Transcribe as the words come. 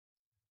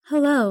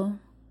Hello,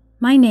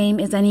 my name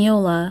is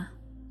Eniola,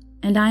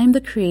 and I am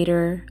the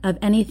creator of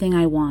Anything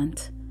I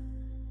Want.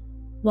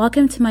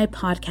 Welcome to my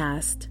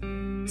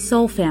podcast,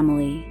 Soul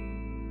Family.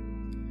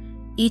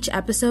 Each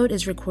episode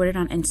is recorded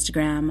on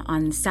Instagram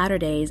on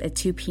Saturdays at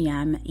 2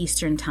 p.m.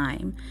 Eastern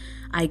Time.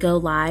 I go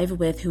live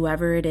with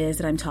whoever it is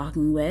that I'm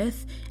talking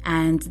with,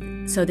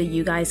 and so that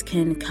you guys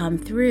can come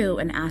through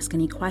and ask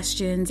any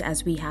questions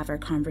as we have our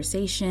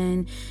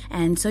conversation,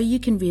 and so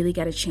you can really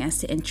get a chance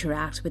to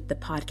interact with the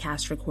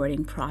podcast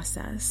recording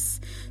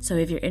process. So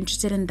if you're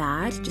interested in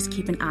that, just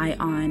keep an eye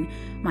on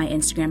my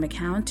Instagram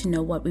account to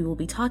know what we will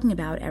be talking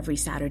about every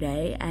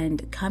Saturday,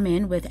 and come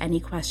in with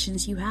any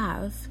questions you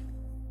have.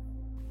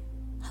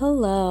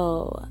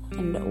 Hello,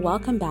 and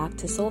welcome back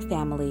to Soul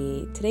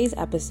Family. Today's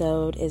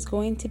episode is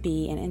going to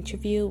be an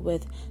interview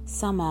with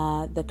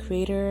Sama, the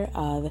creator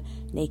of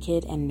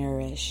Naked and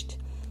Nourished.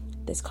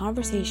 This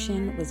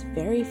conversation was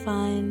very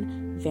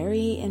fun,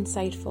 very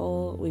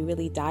insightful. We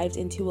really dived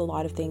into a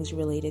lot of things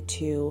related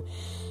to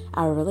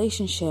our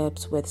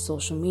relationships with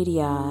social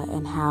media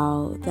and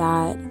how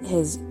that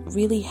has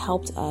really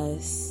helped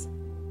us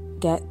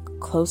get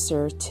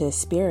closer to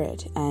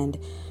spirit and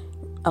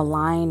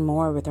align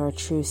more with our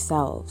true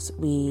selves.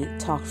 We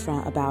talked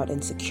about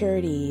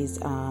insecurities,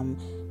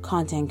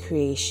 content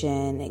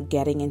creation,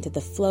 getting into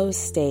the flow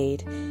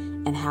state,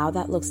 and how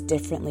that looks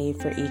differently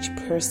for each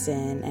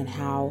person, and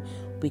how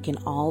we can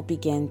all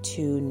begin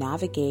to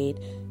navigate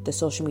the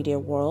social media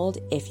world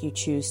if you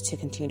choose to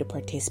continue to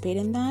participate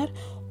in that,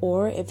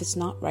 or if it's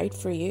not right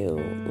for you,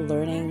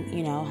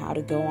 learning, how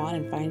to go on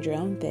and find your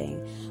own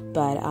thing.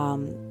 But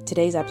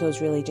today's episode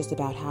is really just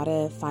about how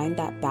to find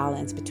that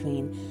balance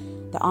between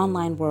the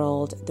online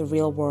world, the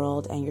real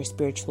world, and your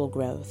spiritual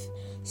growth.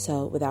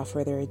 So without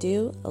further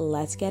ado,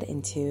 let's get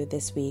into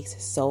this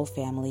week's Soul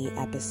Family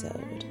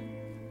episode.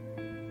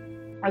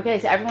 Okay,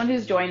 so everyone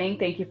who's joining,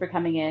 thank you for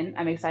coming in.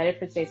 I'm excited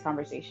for today's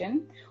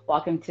conversation.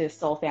 Welcome to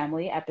Soul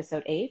Family,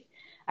 episode 8.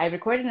 I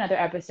recorded another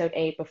episode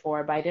 8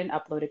 before, but I didn't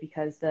upload it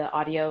because the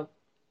audio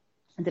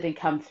didn't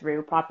come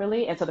through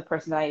properly. And so the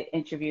person that I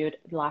interviewed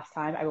last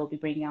time, I will be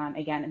bringing on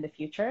again in the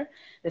future.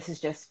 This is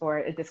just for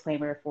a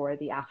disclaimer for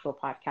the actual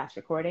podcast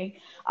recording.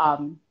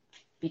 So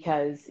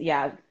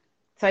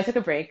I took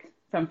a break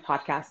from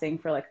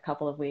podcasting for like a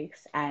couple of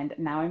weeks, and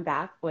now I'm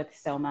back with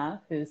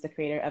Soma, who's the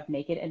creator of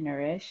Naked and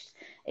Nourished,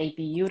 a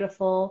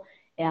beautiful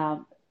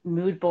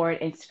mood board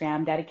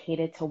Instagram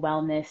dedicated to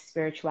wellness,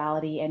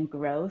 spirituality, and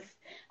growth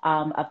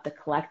of the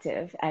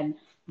collective. And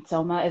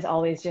Soma is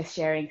always just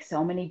sharing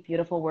so many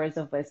beautiful words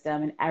of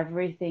wisdom, and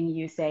everything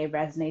you say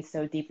resonates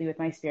so deeply with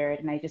my spirit.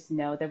 And I just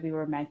know that we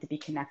were meant to be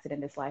connected in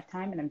this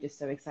lifetime. And I'm just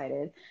so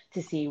excited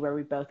to see where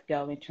we both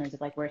go in terms of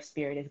like where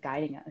spirit is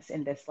guiding us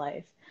in this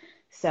life.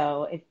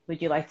 So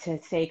would you like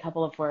to say a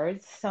couple of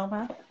words,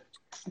 Soma?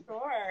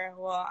 Sure.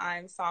 Well,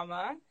 I'm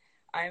Sama.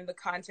 I'm the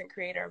content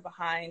creator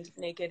behind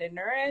Naked and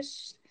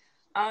Nourished.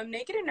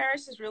 Naked and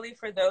Nourished is really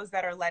for those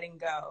that are letting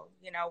go.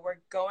 We're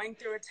going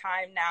through a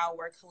time now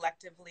where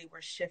collectively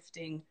we're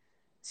shifting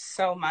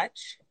so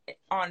much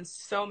on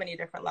so many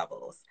different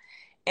levels.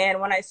 And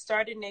when I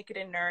started Naked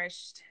and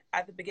Nourished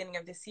at the beginning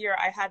of this year,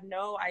 I had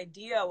no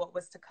idea what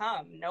was to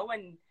come. No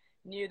one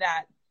knew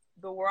that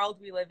the world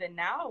we live in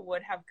now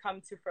would have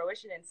come to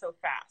fruition and so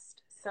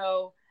fast.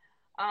 So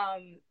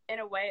in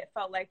a way, it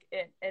felt like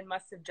it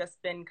must have just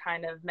been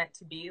kind of meant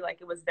to be. Like,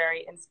 it was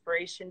very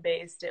inspiration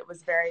based. It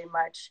was very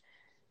much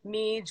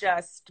me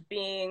just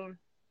being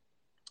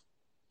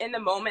in the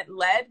moment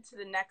led to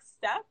the next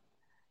step.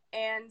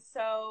 And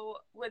so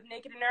with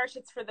Naked and Nourished,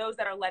 it's for those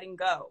that are letting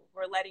go.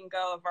 We're letting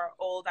go of our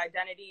old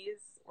identities.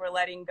 We're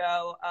letting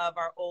go of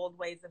our old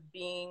ways of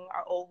being,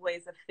 our old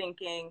ways of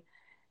thinking.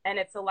 And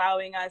it's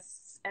allowing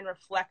us and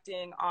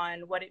reflecting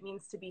on what it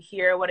means to be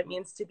here, what it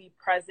means to be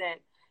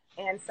present.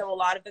 And so a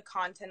lot of the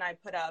content I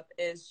put up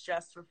is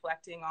just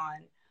reflecting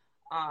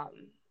on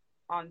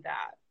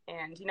that.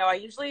 And, I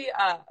usually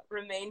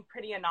remain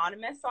pretty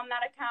anonymous on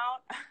that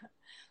account,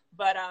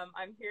 but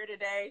I'm here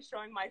today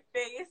showing my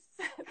face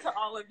to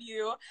all of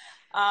you.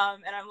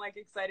 And I'm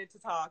excited to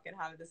talk and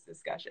have this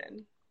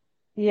discussion.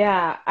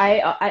 Yeah,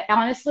 I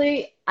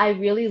honestly, I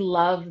really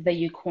love that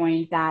you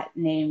coined that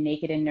name,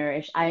 Naked and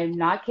Nourished. I'm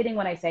not kidding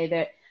when I say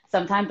that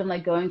sometimes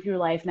I'm going through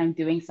life and I'm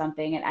doing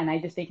something and I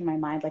just think in my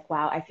mind,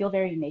 wow, I feel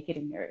very naked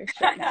and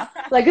nourished right now.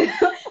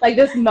 like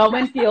this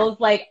moment feels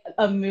like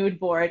a mood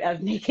board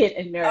of Naked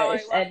and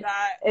Nourished. Oh, I love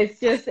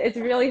that. It's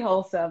really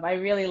wholesome. I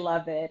really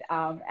love it.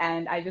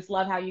 And I just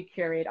love how you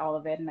curate all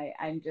of it. And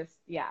I'm just,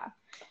 yeah.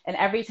 And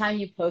every time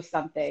you post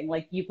something,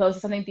 like you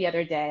posted something the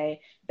other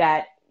day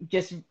that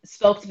just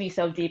spoke to me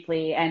so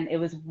deeply, and it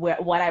was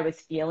what I was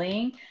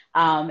feeling.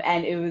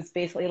 And it was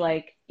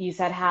basically you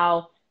said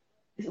how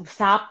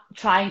stop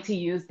trying to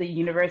use the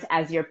universe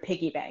as your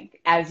piggy bank,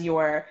 as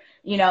your,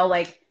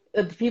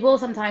 people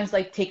sometimes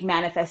take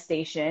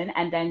manifestation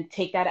and then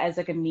take that as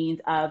a means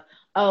of,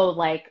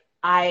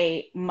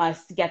 I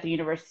must get the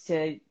universe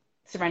to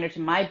surrender to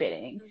my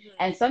bidding. Mm-hmm.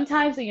 And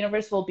sometimes the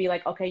universe will be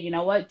like, okay, you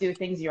know what, do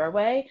things your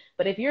way.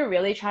 But if you're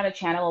really trying to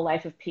channel a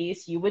life of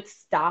peace, you would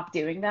stop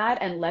doing that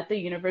and let the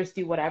universe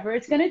do whatever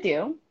it's going to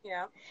do,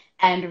 Yeah.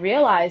 and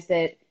realize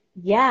that,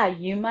 yeah,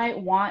 you might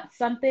want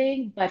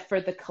something, but for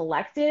the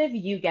collective,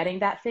 you getting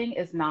that thing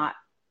is not,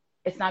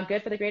 it's not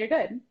good for the greater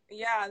good.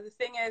 Yeah, the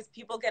thing is,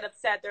 people get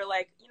upset. They're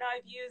like,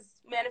 I've used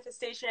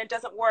manifestation, it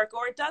doesn't work,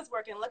 or it does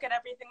work, and look at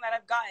everything that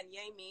I've gotten,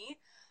 yay me.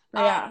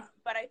 Yeah.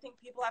 But I think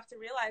people have to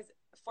realize,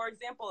 for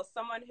example,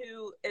 someone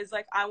who is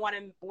like, I want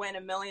to win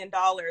 $1 million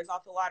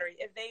off the lottery.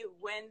 If they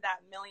win that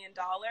 $1 million,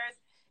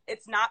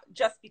 it's not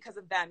just because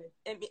of them.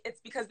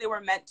 It's because they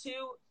were meant to,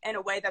 in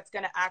a way that's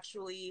going to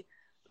actually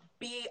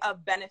be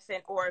of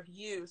benefit or of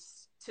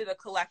use to the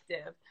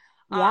collective.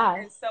 Yeah.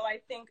 And so I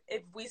think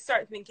if we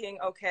start thinking,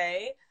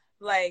 okay,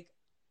 like,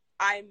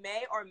 I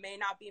may or may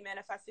not be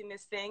manifesting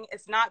this thing,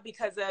 it's not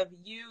because of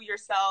you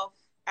yourself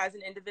as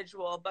an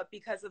individual, but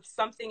because of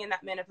something in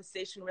that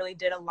manifestation really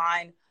did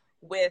align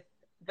with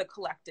the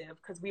collective,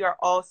 because we are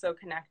all so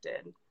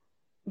connected.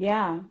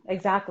 Yeah,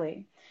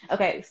 exactly.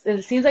 Okay, so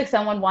it seems like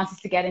someone wants us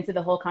to get into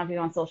the whole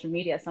conversation on social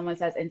media. Someone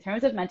says, in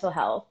terms of mental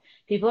health,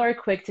 people are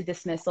quick to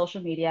dismiss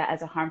social media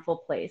as a harmful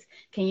place.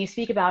 Can you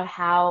speak about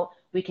how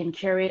we can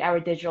curate our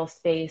digital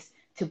space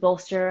to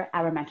bolster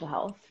our mental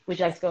health? Would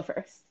you like to go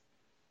first?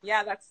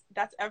 Yeah,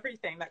 that's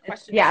everything. That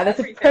question is Yeah, that's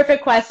a everything.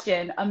 perfect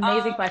question.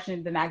 Amazing Um,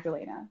 question, the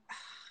Magdalena.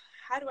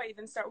 how do I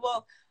even start?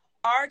 Well,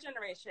 our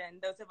generation,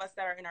 those of us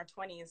that are in our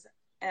 20s,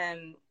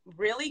 and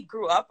really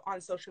grew up on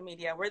social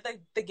media. We're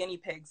the guinea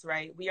pigs,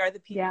 right? We are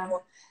the Yeah.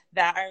 people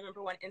that, I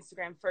remember when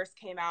Instagram first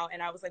came out,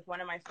 and I was like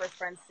one of my first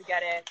friends to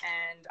get it.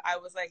 And I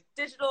was like,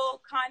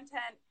 digital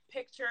content,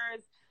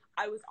 pictures,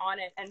 I was on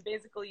it. And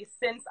basically,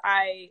 since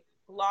I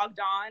logged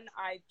on,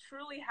 I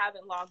truly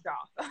haven't logged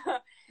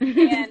off.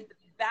 And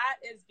that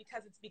is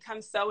because it's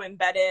become so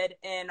embedded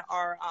in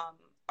our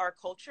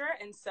culture.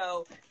 And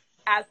so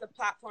as the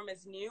platform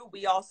is new,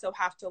 we also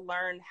have to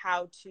learn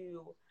how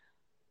to,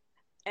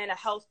 in a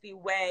healthy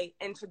way,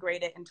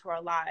 integrate it into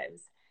our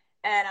lives.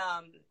 And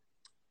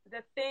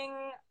the thing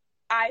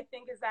I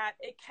think is that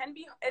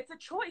it's a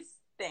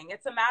choice thing.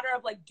 It's a matter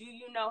of like, do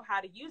you know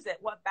how to use it?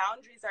 What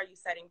boundaries are you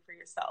setting for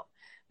yourself?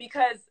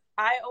 Because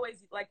I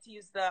always like to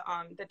use the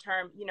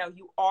term,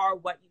 you are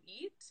what you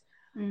eat.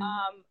 Mm.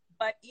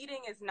 But eating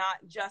is not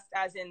just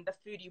as in the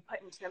food you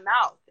put into the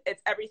mouth.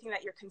 It's everything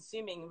that you're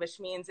consuming, which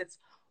means it's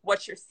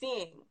what you're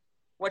seeing,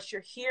 what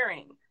you're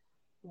hearing,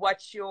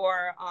 what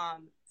you're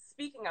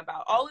speaking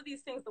about. All of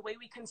these things, the way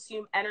we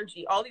consume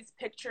energy, all these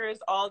pictures,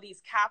 all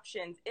these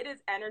captions, it is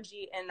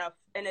energy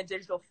in a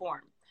digital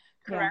form,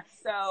 Yes. correct?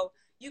 So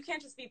you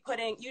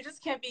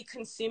just can't be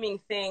consuming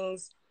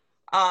things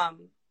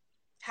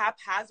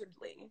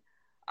haphazardly.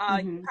 You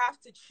Hmm.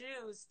 have to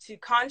choose to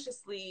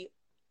consciously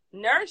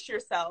nourish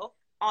yourself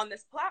on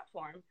this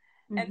platform.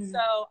 And so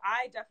Hmm.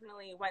 I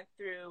definitely went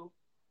through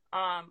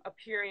a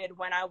period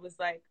when I was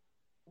like,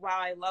 wow,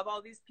 I love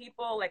all these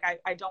people. Like,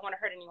 I don't want to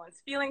hurt anyone's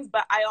feelings,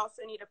 but I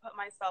also need to put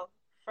myself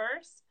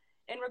first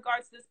in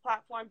regards to this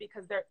platform,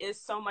 because there is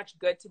so much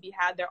good to be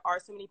had. There are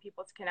so many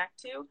people to connect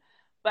to,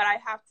 but I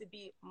have to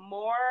be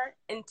more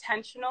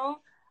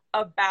intentional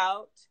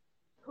about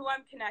who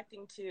I'm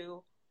connecting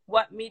to,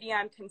 what media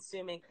I'm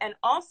consuming, and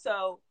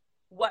also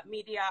what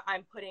media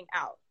I'm putting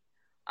out.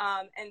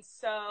 And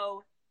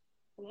so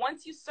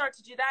once you start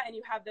to do that and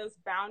you have those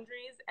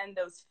boundaries and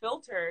those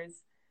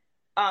filters,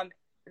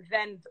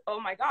 then, oh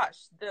my gosh,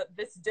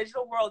 this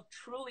digital world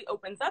truly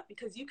opens up,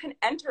 because you can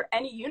enter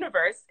any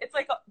universe. It's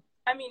like,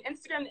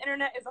 Instagram, the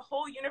internet is a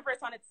whole universe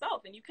on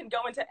itself, and you can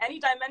go into any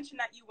dimension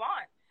that you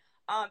want.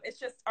 It's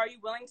just, are you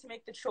willing to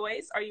make the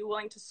choice? Are you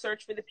willing to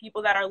search for the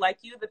people that are like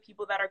you, the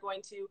people that are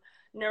going to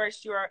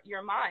nourish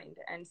your mind?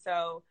 And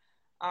so,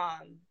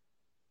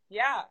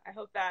 yeah, I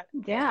hope that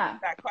answers Yeah.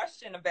 that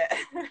question a bit.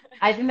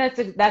 I think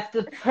that's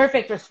the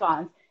perfect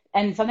response.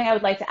 And something I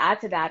would like to add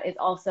to that is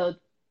also,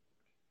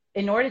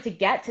 in order to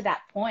get to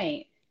that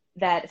point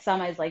that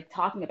Sama is like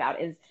talking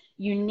about, is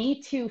you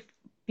need to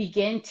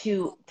begin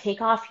to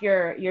take off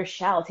your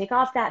shell, take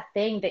off that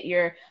thing that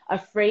you're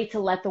afraid to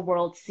let the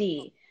world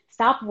see.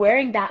 Stop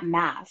wearing that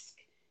mask,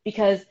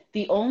 because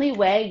the only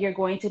way you're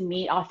going to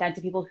meet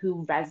authentic people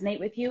who resonate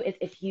with you is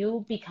if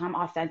you become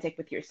authentic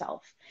with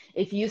yourself.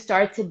 If you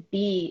start to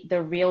be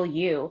the real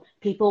you,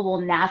 people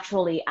will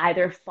naturally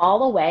either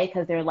fall away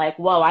because they're like,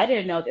 whoa, I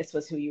didn't know this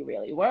was who you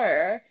really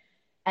were,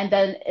 and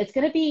then it's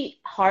going to be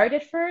hard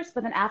at first,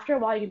 but then after a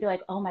while, you can be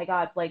like, oh my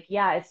God, like,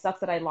 yeah, it sucks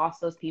that I lost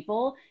those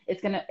people.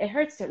 It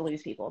hurts to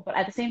lose people. But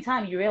at the same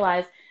time, you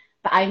realize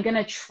that I'm going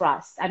to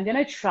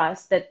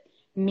trust that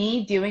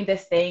me doing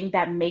this thing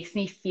that makes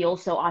me feel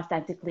so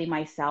authentically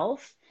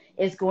myself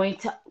is going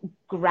to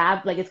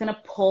it's going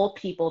to pull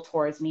people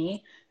towards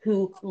me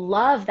who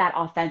love that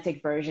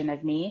authentic version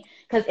of me.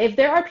 Because if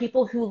there are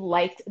people who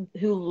liked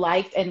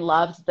and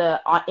loved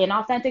the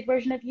inauthentic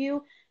version of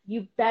you,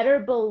 you better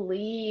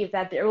believe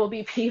that there will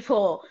be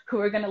people who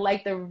are going to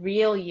like the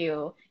real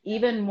you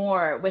even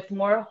more, with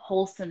more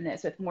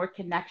wholesomeness, with more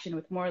connection,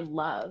 with more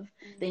love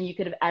than you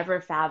could have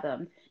ever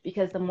fathomed.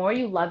 Because the more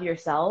you love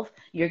yourself,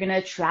 you're going to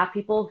attract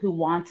people who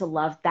want to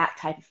love that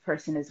type of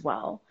person as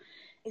well.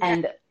 Yeah.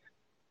 And,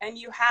 And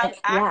you have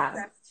yeah,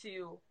 access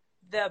to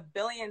the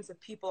billions of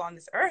people on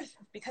this earth,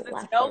 because it's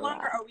left no or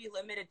longer right. are we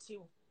limited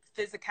to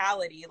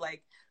physicality,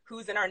 like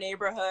who's in our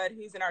neighborhood,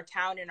 who's in our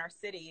town, in our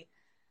city.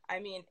 I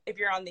mean, if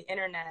you're on the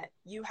internet,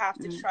 you have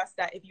to Mm, trust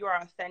that if you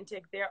are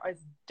authentic, there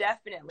is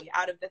definitely,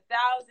 out of the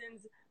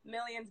thousands,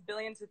 millions,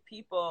 billions of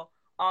people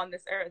on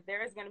this earth,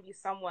 there is going to be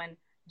someone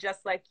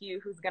just like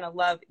you who's going to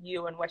love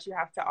you and what you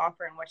have to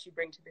offer and what you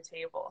bring to the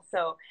table.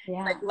 So,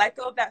 like, yeah, let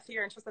go of that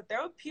fear and trust that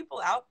there are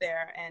people out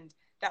there and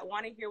that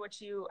want to hear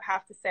what you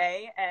have to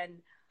say, and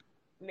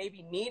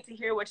maybe need to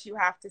hear what you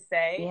have to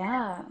say, and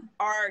yeah,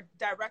 are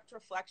direct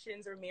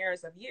reflections or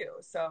mirrors of you.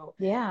 So,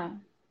 yeah,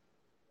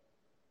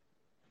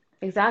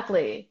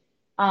 exactly.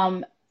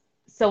 Um,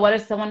 so what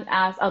if someone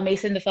asks,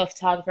 Mason, the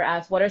photographer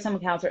asked, what are some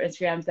accounts or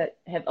Instagrams that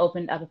have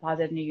opened up a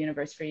positive new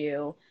universe for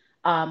you?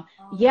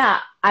 Yeah,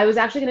 I was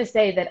actually going to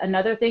say that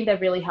another thing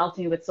that really helped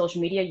me with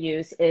social media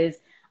use is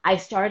I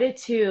started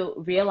to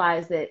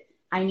realize that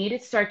I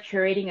needed to start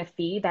curating a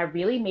feed that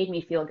really made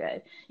me feel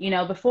good.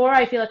 Before,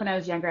 I feel like when I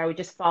was younger, I would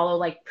just follow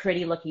like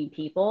pretty looking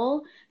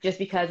people just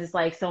because it's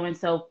like so and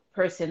so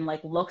person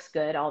like looks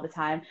good all the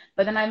time.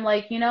 But then I'm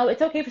like,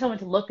 it's okay for someone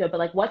to look good, but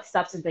like what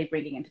substance are they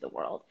bringing into the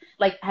world?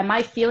 Like, am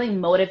I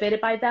feeling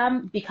motivated by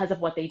them because of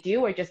what they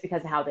do or just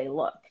because of how they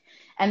look?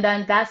 And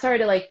then that started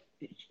to like,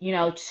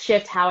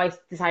 shift how I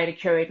decided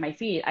to curate my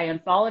feed. I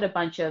unfollowed a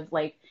bunch of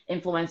like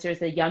influencers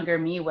that younger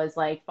me was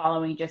like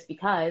following just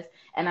because.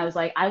 And I was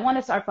like, I want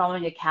to start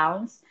following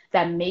accounts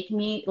that make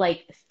me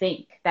like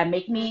think, that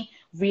make me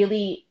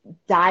really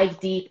dive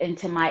deep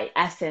into my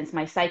essence,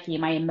 my psyche,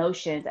 my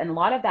emotions. And a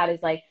lot of that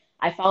is like,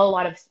 I follow a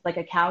lot of like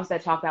accounts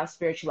that talk about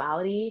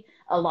spirituality,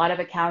 a lot of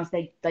accounts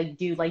that like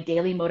do like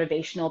daily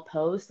motivational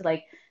posts,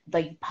 like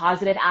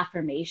positive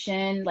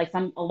affirmation. Like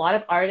a lot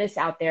of artists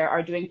out there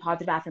are doing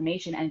positive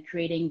affirmation and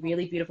creating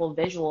really beautiful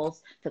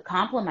visuals to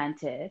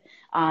complement it.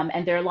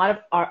 And there are a lot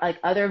of like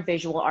other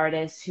visual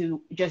artists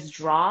who just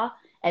draw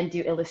and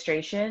do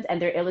illustrations,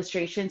 and their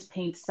illustrations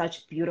paint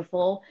such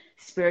beautiful,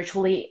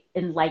 spiritually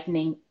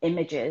enlightening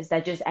images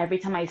that just every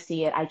time I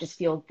see it, I just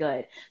feel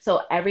good.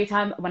 So every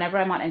time, whenever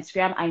I'm on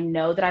Instagram, I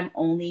know that I'm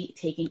only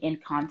taking in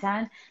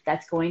content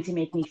that's going to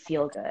make me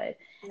feel good.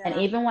 And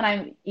yeah. even when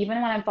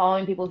I'm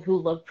following people who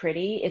look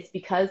pretty, it's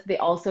because they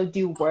also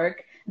do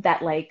work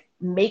that like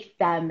make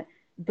them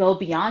go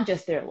beyond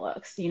just their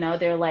looks.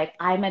 They're like,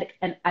 I'm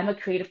a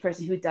creative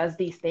person who does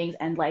these things,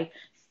 and like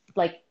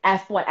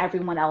F what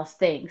everyone else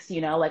thinks,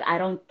 like I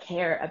don't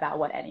care about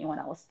what anyone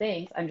else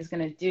thinks. I'm just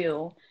gonna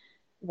do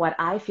what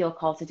I feel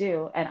called to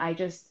do. And I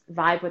just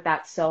vibe with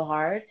that so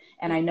hard.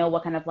 And I know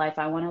what kind of life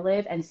I want to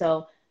live. And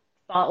so,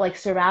 like,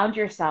 surround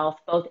yourself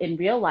both in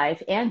real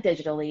life and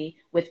digitally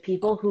with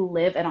people who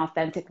live an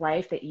authentic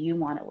life that you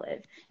want to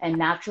live. And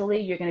naturally,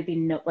 you're going to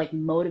be like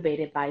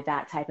motivated by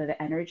that type of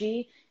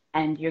energy.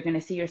 And you're going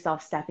to see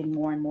yourself stepping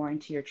more and more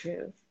into your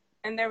truth.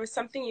 And there was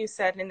something you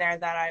said in there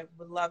that I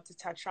would love to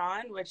touch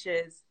on, which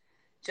is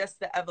just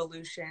the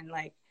evolution.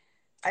 Like,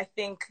 I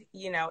think,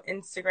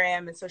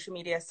 Instagram and social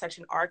media is such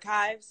an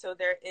archive. So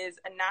there is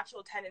a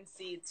natural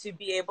tendency to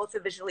be able to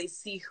visually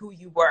see who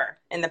you were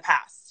in the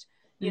past.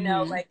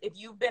 Mm-hmm. Like if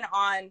you've been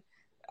on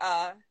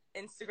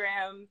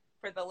Instagram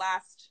for the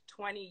last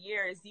 20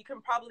 years, you can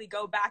probably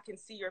go back and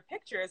see your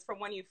pictures from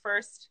when you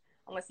first,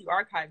 unless you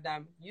archive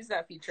them, use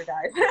that feature,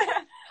 guys,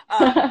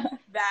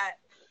 that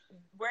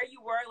where you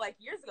were like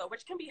years ago,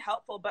 which can be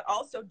helpful, but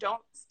also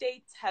don't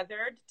stay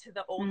tethered to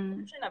the old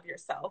Mm-hmm. version of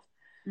yourself.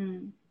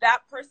 Mm-hmm.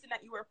 That person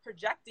that you were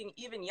projecting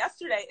even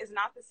yesterday is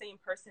not the same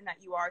person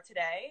that you are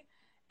today.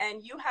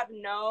 And you have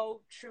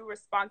no true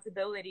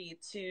responsibility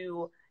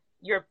to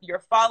your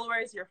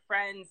followers, your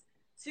friends,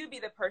 to be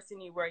the person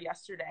you were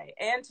yesterday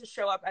and to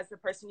show up as the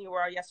person you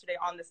were yesterday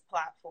on this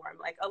platform.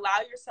 Like, allow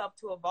yourself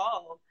to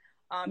evolve,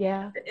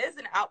 Yeah. because it is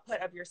an output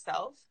of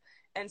yourself.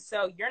 And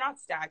so you're not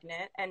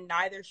stagnant, and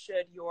neither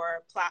should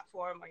your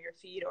platform or your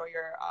feed or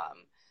your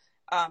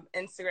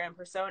Instagram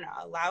persona.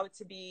 Allow it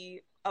to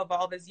be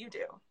evolve as you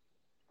do.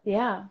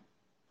 Yeah.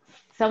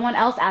 Someone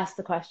else asked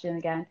the question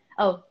again.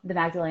 Oh, the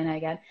Magdalena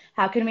again.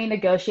 How can we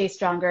negotiate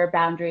stronger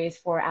boundaries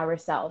for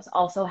ourselves?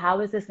 Also,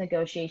 how is this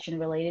negotiation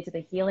related to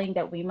the healing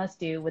that we must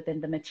do within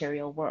the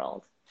material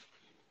world?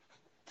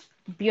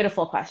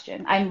 Beautiful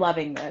question. I'm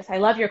loving this. I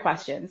love your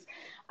questions.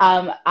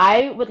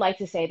 I would like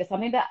to say that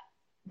something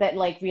that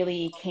like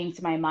really came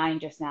to my mind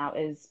just now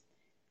is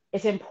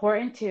it's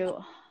important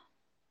to,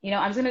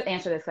 I'm just going to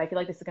answer this because I feel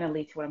like this is going to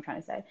lead to what I'm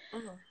trying to say.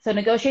 Mm-hmm. So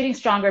negotiating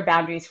stronger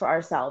boundaries for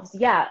ourselves.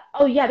 Yeah.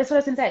 Oh, yeah. That's what I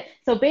was going to say.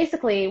 So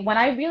basically, when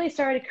I really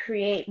started to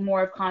create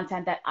more of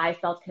content that I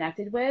felt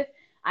connected with,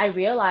 I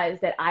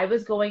realized that I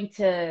was going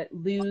to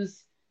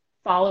lose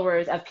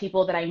followers of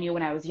people that I knew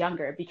when I was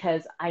younger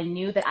because I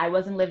knew that I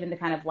wasn't living the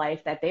kind of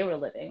life that they were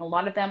living. A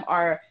lot of them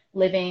are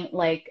living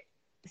like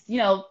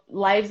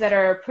lives that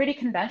are pretty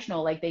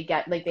conventional. Like they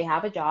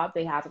have a job,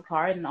 they have a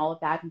car and all of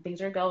that, and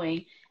things are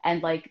going.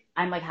 And like,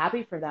 I'm like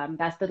happy for them.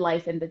 That's the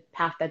life and the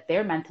path that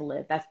they're meant to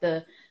live. That's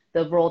the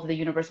role that the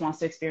universe wants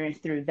to experience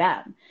through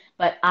them.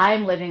 But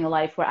I'm living a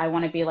life where I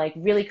want to be like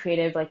really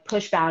creative, like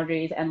push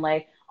boundaries. And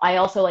like, I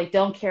also like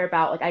don't care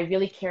about, like, I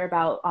really care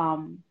about,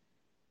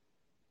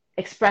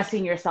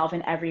 expressing yourself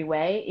in every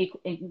way,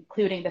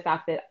 including the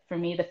fact that for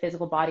me, the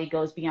physical body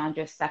goes beyond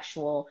just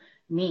sexual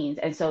means.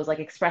 And so it's like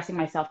expressing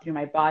myself through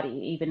my body,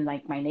 even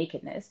like my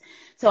nakedness.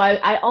 So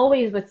I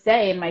always would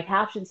say in my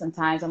captions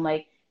sometimes, I'm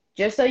like,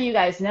 just so you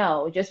guys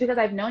know, just because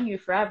I've known you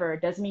forever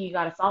doesn't mean you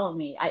got to follow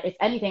me. If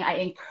anything, I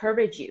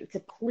encourage you to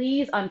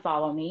please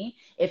unfollow me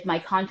if my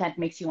content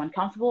makes you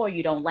uncomfortable or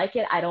you don't like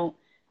it. I don't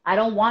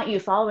want you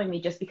following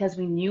me just because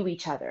we knew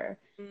each other.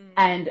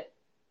 And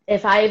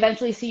if I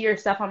eventually see your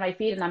stuff on my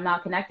feed and I'm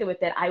not connected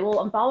with it, I will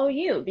unfollow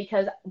you,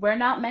 because we're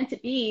not meant to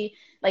be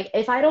like,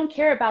 if I don't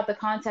care about the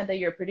content that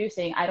you're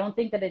producing, I don't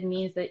think that it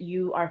means that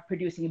you are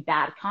producing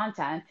bad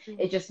content.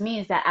 It just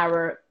means that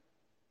our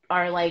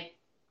like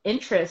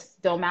interests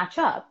don't match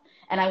up.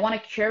 And I want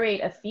to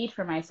curate a feed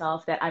for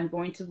myself that I'm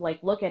going to like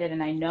look at it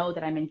and I know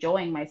that I'm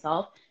enjoying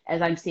myself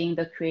as I'm seeing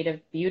the creative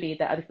beauty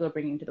that other people are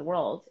bringing to the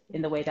world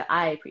in the way that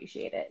I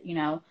appreciate it.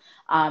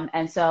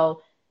 And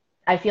so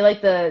I feel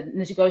like the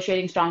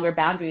negotiating stronger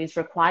boundaries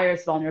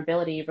requires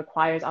vulnerability,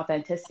 requires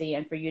authenticity,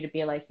 and for you to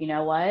be like, you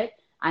know what,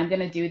 I'm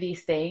going to do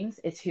these things.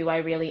 It's who I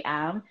really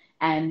am.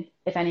 And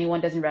if anyone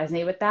doesn't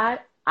resonate with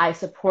that, I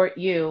support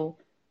you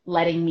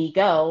letting me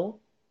go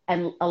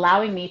and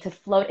allowing me to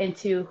float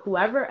into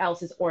whoever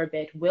else's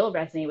orbit will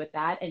resonate with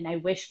that. And I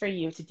wish for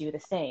you to do the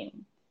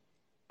same.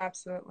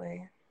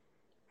 Absolutely.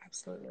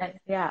 Absolutely.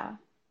 Yeah.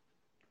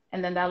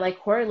 And then that like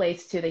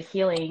correlates to the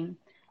healing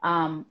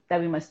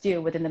that we must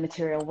do within the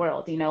material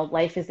world.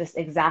 Life is this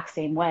exact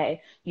same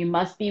way. You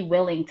must be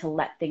willing to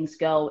let things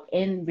go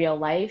in real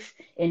life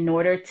in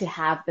order to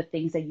have the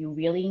things that you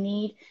really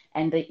need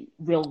and that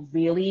will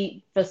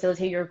really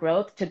facilitate your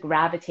growth to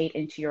gravitate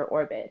into your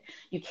orbit.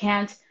 You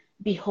can't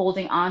be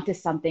holding on to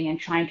something and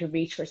trying to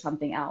reach for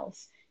something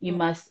else. You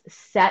must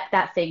set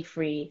that thing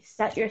free,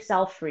 set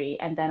yourself free,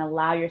 and then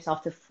allow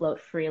yourself to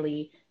float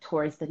freely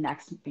towards the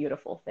next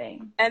beautiful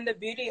thing. And the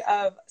beauty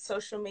of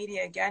social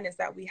media, again, is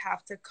that we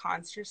have to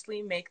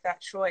consciously make that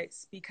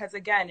choice. Because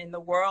again, in the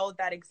world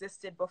that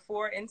existed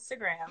before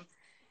Instagram,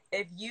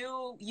 if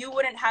you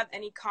wouldn't have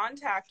any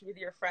contact with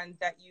your friends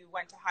that you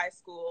went to high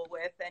school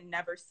with and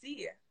never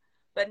see.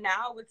 But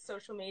now with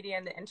social media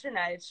and the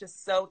internet, it's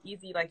just so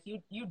easy. Like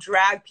you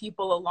drag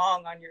people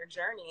along on your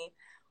journey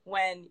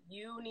when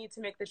you need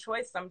to make the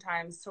choice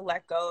sometimes to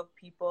let go of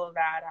people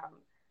that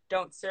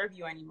don't serve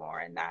you anymore.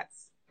 And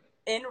that's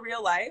in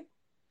real life,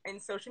 in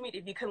social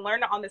media. If you can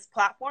learn it on this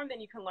platform, then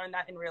you can learn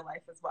that in real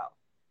life as well.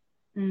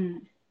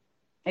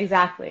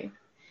 Exactly.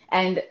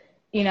 And,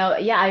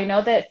 I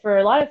know that for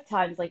a lot of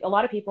times, like a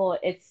lot of people,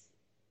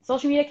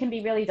 social media can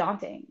be really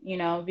daunting,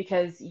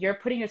 because you're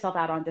putting yourself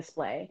out on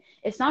display.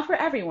 It's not for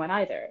everyone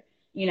either,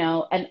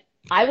 and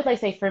I would like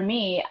say for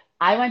me,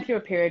 I went through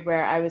a period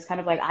where I was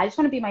kind of like, I just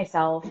want to be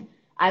myself.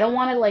 I don't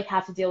want to like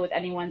have to deal with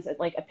anyone's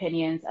like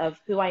opinions of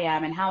who I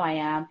am and how I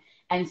am.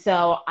 And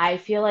so I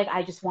feel like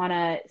I just want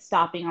to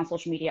stop being on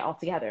social media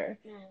altogether.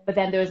 But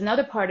then there was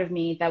another part of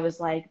me that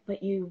was like,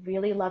 but you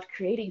really love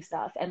creating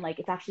stuff. And like,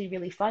 it's actually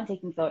really fun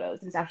taking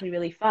photos. And it's actually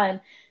really fun,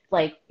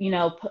 like,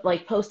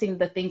 like posting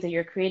the things that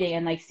you're creating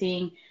and like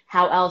seeing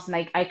how else. And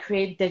like, I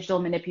create digital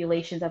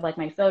manipulations of like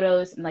my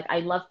photos and like, I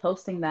love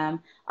posting them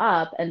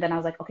up. And then I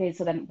was like, okay,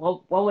 so then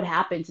what would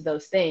happen to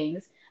those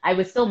things? I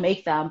would still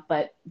make them,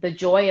 but the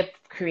joy of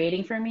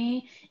creating for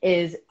me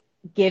is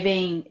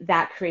giving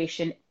that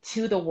creation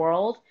to the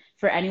world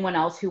for anyone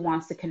else who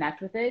wants to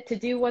connect with it to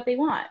do what they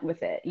want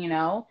with it.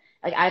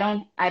 Like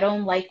I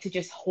don't like to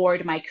just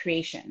hoard my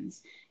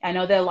creations. I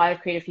know that a lot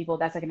of creative people,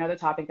 that's like another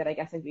topic that I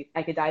guess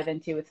I could dive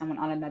into with someone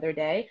on another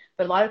day,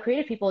 but a lot of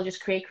creative people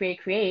just create,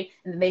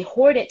 and then they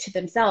hoard it to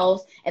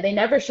themselves and they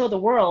never show the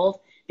world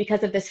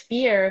because of this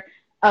fear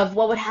of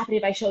what would happen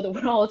if I show the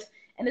world.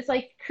 And it's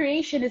like,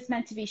 creation is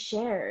meant to be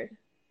shared.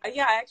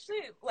 Yeah, I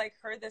actually like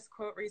heard this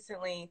quote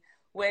recently,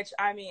 which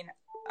I mean,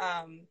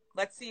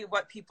 let's see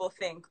what people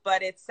think,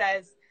 but it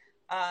says,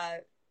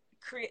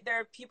 there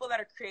are people that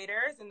are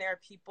creators and there are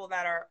people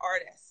that are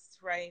artists,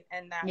 right?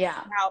 And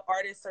that's how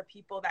artists are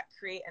people that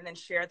create and then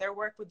share their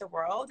work with the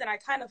world. And I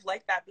kind of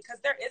like that because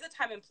there is a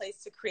time and place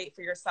to create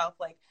for yourself.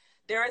 Like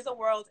there is a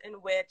world in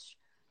which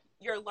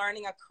you're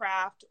learning a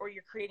craft or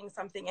you're creating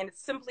something and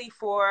it's simply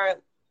for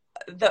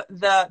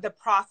the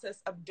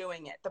process of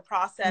doing it, the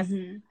process,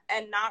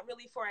 and not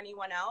really for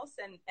anyone else.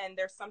 And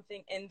there's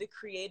something in the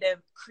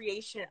creative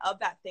creation of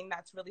that thing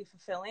that's really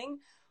fulfilling.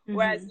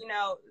 Whereas,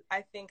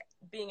 I think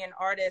being an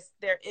artist,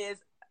 there is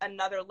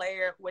another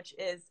layer, which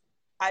is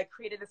I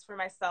created this for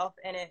myself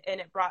and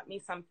it brought me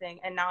something.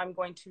 And now I'm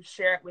going to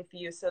share it with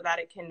you so that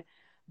it can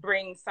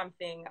bring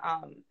something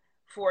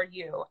for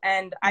you.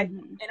 And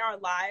in our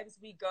lives,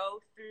 we go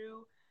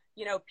through,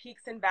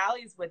 peaks and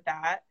valleys with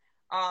that.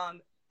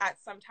 at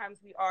sometimes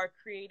we are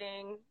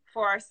creating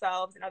for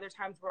ourselves and other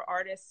times we're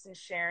artists and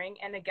sharing.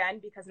 And again,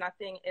 because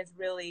nothing is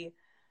really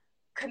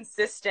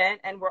consistent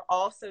and we're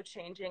also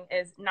changing,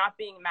 is not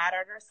being mad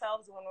at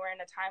ourselves when we're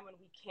in a time when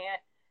we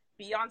can't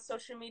be on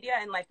social media,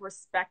 and like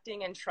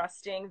respecting and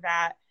trusting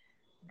that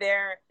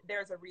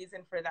there's a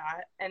reason for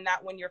that, and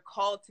that when you're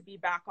called to be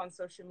back on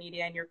social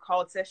media and you're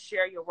called to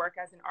share your work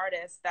as an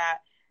artist, that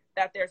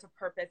there's a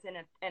purpose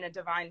and a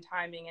divine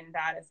timing in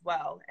that as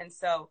well. And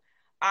so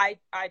I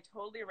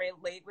totally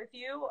relate with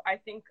you. I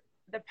think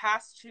the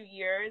past 2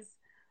 years,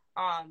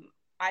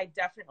 I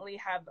definitely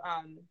have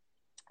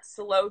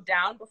slowed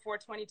down. Before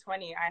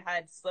 2020, I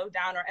had slowed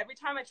down, or every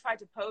time I tried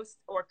to post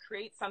or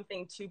create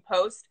something to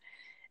post,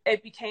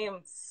 it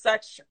became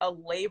such a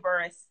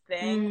laborious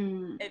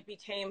thing. It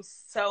became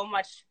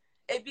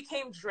it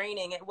became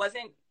draining. It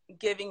wasn't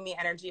giving me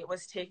energy. It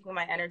was taking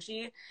my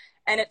energy.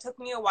 And it took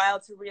me a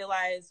while to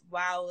realize,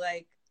 wow,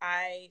 like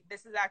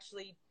this is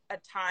actually a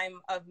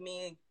time of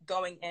me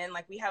going in.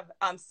 Like we have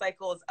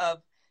cycles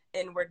of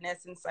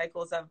inwardness and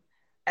cycles of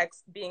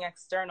being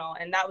external.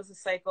 And that was a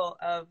cycle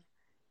of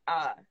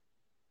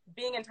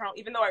being internal,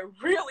 even though I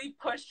really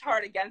pushed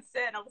hard against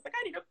it. And I was like,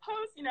 I need to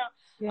post,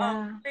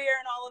 fear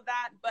and all of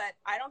that. But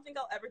I don't think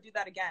I'll ever do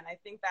that again. I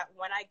think that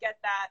when I get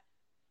that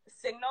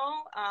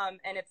signal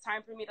and it's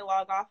time for me to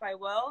log off, I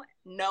will,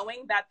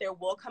 knowing that there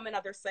will come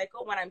another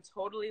cycle when I'm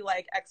totally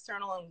like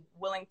external and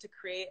willing to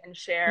create and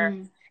share.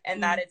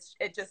 And that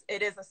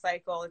it is a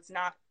cycle. It's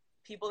not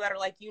people that are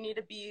like, you need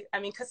to be, I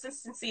mean,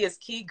 consistency is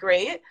key,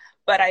 great.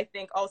 But I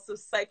think also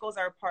cycles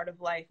are a part of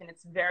life, and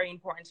it's very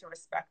important to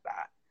respect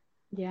that.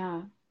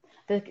 Yeah.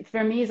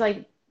 For me, it's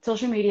like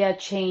social media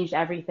changed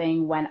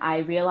everything when I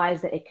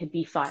realized that it could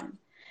be fun.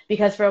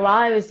 Because for a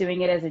while I was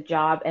doing it as a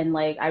job, and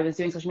like I was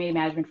doing social media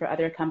management for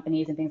other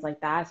companies and things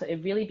like that. So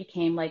it really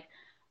became like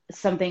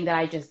something that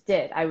I just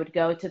did. I would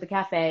go to the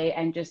cafe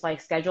and just like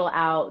schedule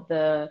out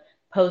the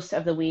post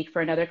of the week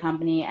for another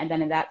company. And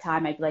then in that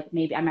time, I'd be like,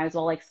 maybe I might as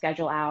well like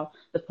schedule out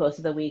the post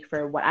of the week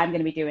for what I'm going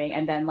to be doing.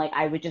 And then like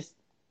I would just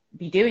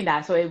be doing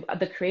that. So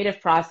the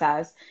creative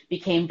process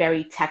became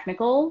very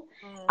technical.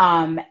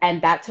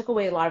 And that took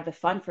away a lot of the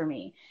fun for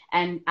me.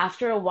 And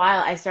after a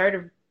while, I started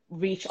to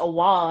reach a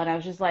wall, and I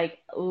was just like,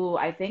 ooh,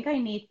 I think I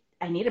need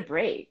a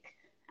break.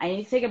 I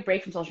need to take a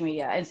break from social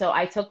media. And so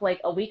I took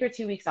like a week or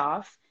 2 weeks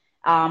off,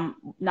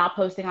 not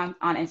posting on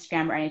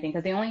Instagram or anything,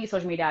 because the only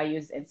social media I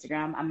use is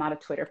Instagram. I'm not a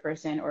Twitter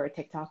person or a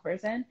TikTok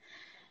person.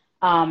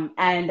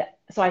 And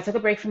so I took a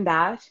break from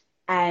that.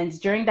 And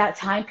during that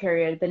time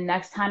period, the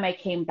next time I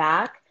came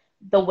back,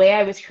 the way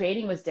I was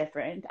creating was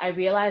different. I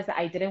realized that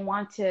I didn't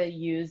want to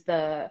use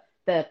the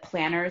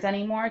planners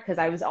anymore, because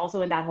I was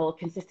also in that whole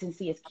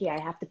consistency is key. I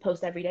have to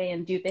post every day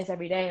and do this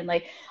every day and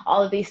like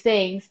all of these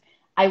things.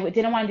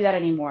 Didn't want to do that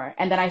anymore.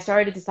 And then I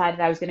started to decide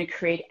that I was going to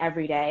create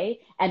every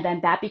day. And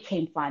then that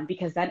became fun,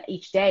 because then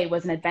each day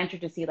was an adventure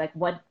to see like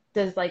what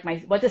does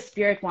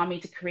spirit want me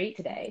to create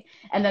today.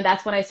 And then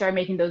that's when I started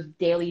making those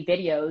daily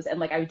videos. And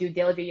like I would do a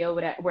daily video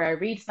where I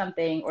read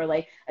something, or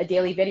like a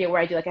daily video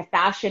where I do like a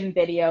fashion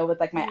video with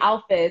like my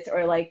outfits,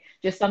 or like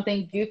just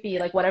something goofy,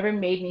 like whatever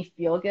made me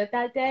feel good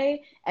that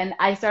day. And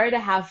I started to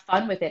have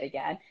fun with it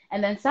again.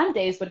 And then some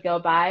days would go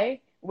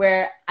by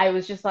where I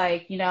was just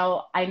like,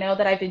 I know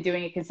that I've been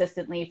doing it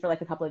consistently for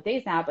like a couple of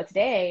days now, but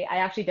today I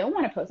actually don't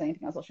want to post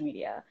anything on social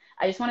media.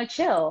 I just want to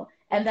chill.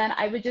 And then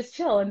I would just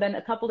chill. And then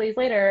a couple of days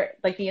later,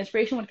 like the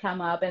inspiration would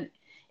come up, and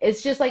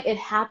it's just like, it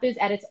happens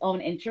at its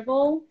own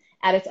interval,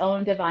 at its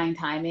own divine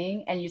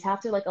timing. And you just have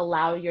to like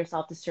allow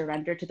yourself to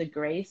surrender to the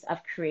grace of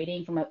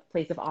creating from a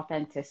place of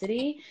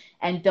authenticity.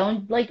 And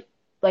don't like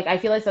I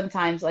feel like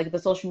sometimes like the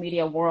social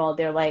media world,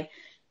 they're like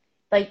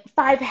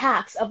 5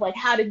 hacks of like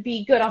how to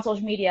be good on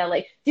social media,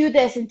 like do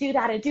this and do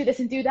that and do this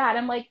and do that.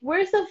 I'm like,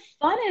 where's the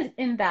fun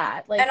in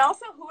that? Like, and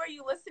also, who are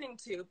you listening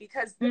to?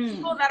 Because the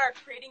people that are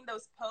creating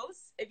those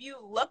posts, if you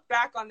look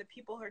back on the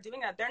people who are doing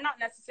that, they're not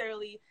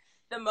necessarily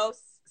the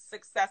most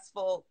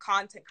successful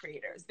content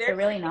creators. They're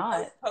really not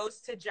those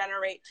posts to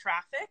generate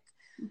traffic.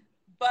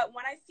 But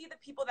when I see the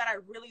people that I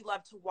really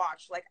love to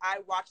watch, like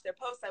I watch their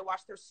posts, I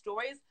watch their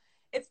stories,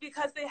 it's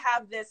because they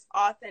have this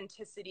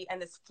authenticity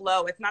and this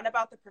flow. It's not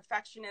about the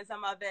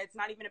perfectionism of it. It's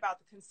not even about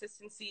the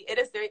consistency. It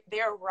is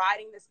they're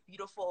riding this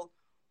beautiful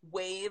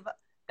wave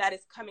that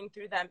is coming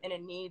through them in a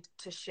need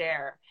to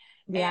share.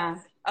 Yeah.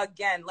 And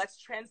again, let's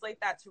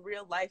translate that to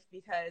real life,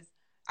 because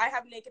I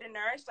have Naked and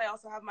Nourished. I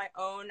also have my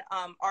own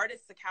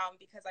artist account,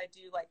 because I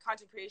do like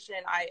content creation.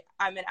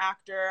 I'm an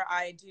actor.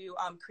 I do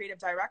creative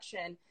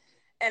direction.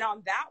 And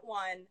on that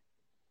one,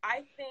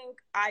 I think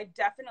I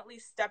definitely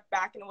stepped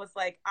back and was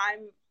like, I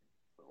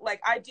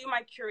do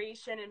my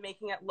curation and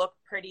making it look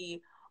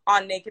pretty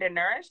on Naked and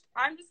Nourished.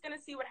 I'm just going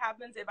to see what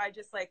happens if I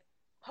just like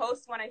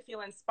post when I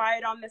feel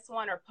inspired on this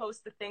one, or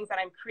post the things that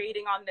I'm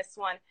creating on this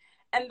one.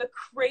 And the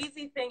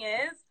crazy thing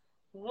is,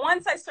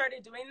 once I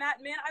started doing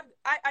that, man,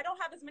 I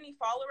don't have as many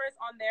followers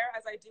on there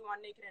as I do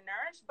on Naked and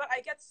Nourished, but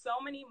I get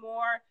so many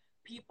more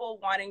people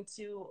wanting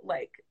to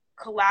like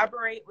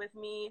collaborate with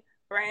me,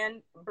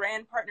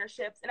 brand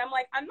partnerships, and I'm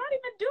like, I'm not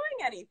even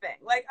doing anything.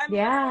 Like, I'm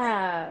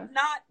Yeah. really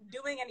not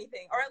doing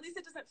anything, or at least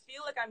it doesn't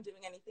feel like I'm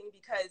doing anything,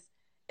 because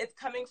it's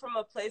coming from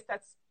a place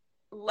that's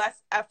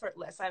less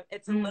effortless.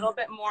 It's a little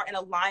bit more in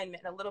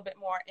alignment, a little bit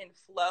more in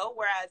flow.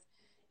 Whereas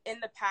in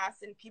the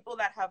past, and people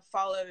that have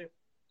followed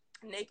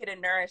Naked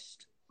and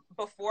Nourished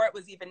before it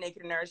was even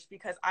Naked and Nourished,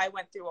 because I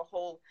went through a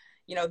whole,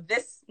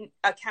 this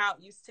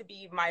account used to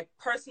be my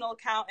personal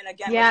account. And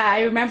again, Yeah,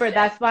 I remember.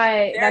 That's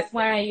why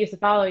I used to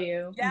follow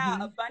you. Yeah,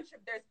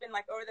 there's been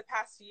like over the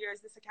past 2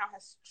 years, this account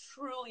has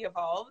truly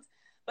evolved.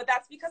 But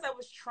that's because I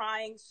was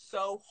trying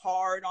so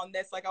hard on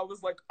this. Like, I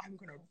was like, I'm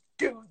going to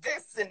do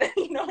this. And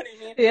you know what I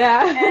mean?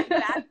 Yeah. And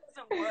that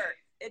doesn't work.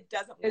 It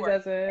doesn't work. It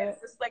doesn't.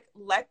 It's just like,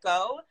 let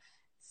go,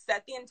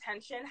 set the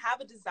intention,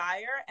 have a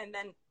desire, and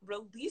then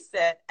release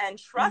it and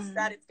trust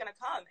that it's going to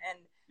come.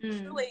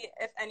 And truly,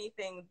 if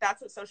anything,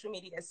 that's what social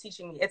media is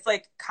teaching me. It's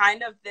like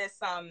kind of this,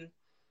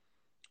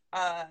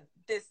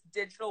 this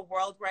digital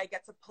world where I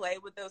get to play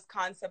with those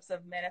concepts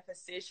of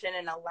manifestation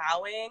and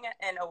allowing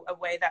in a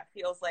way that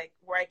feels like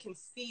where I can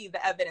see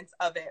the evidence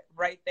of it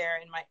right there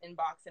in my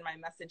inbox and my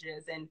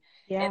messages and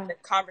in the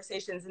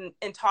conversations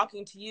and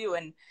talking to you.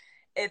 And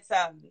it's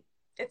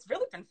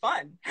really been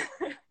fun.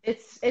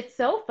 It's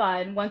so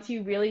fun once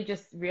you really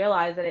just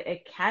realize that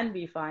it can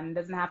be fun. It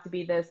doesn't have to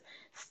be this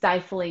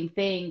stifling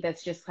thing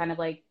that's just kind of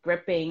like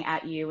gripping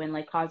at you and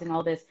like causing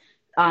all this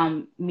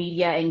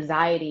media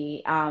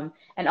anxiety.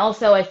 And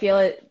also I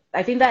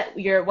think that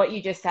what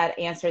you just said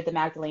answered the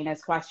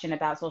Magdalena's question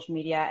about social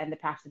media and the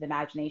practice of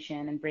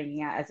imagination and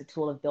bringing it as a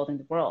tool of building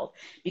the world.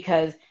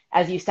 Because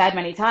as you said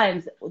many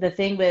times, the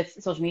thing with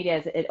social media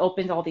is it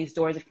opens all these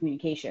doors of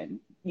communication.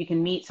 You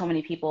can meet so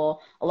many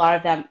people, a lot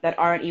of them that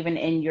aren't even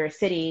in your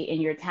city,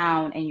 in your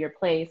town, in your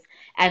place.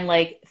 And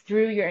like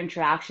through your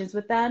interactions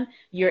with them,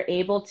 you're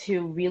able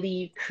to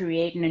really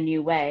create in a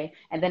new way.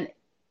 And then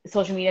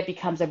social media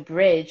becomes a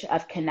bridge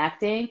of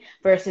connecting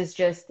versus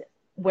just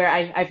where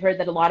I've heard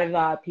that a lot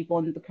of people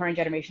in the current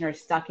generation are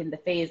stuck in the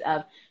phase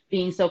of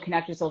being so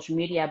connected to social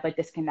media, but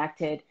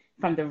disconnected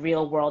from the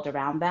real world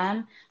around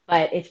them.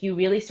 But if you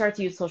really start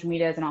to use social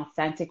media as an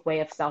authentic way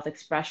of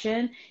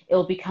self-expression, it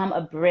will become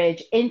a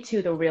bridge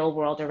into the real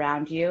world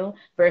around you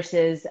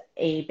versus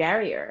a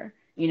barrier,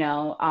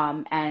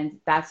 and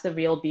that's the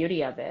real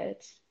beauty of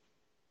it.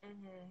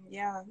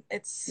 Yeah,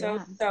 it's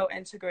so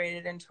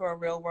integrated into our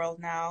real world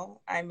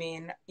now. I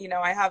mean,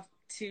 I have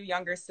 2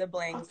 younger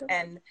siblings,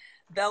 and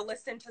they'll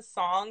listen to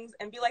songs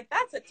and be like,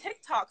 that's a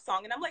TikTok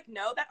song. And I'm like,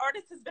 no, that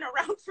artist has been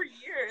around for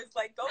years.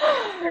 Like, go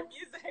listen to their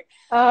music.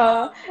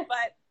 But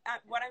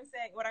what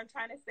I'm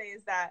trying to say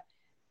is that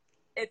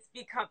it's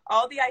become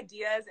all the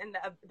ideas and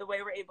the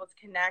way we're able to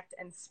connect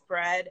and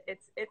spread.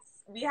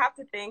 We have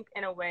to think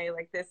in a way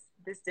like this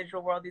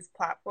digital world, these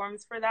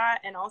platforms for that,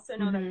 and also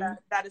know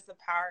that is the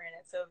power in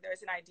it. So if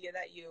there's an idea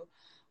that you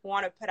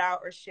want to put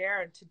out or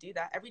share, to do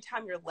that. Every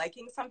time you're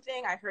liking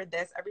something, I heard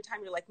this, every time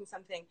you're liking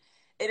something,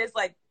 it is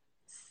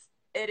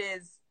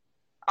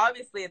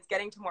obviously it's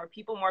getting to more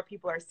people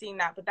are seeing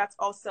that, but that's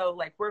also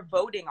like we're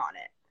voting on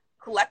it,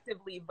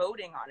 collectively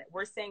voting on it.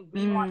 We're saying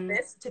we want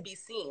this to be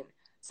seen.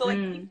 So like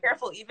be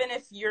careful, even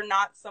if you're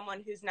not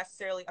someone who's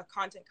necessarily a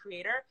content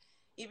creator,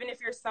 even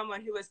if you're someone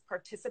who is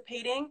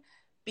participating,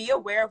 be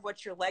aware of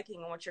what you're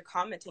liking and what you're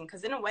commenting,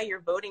 because in a way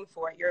you're voting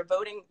for it.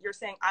 You're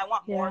saying, I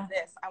want more of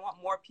this. I want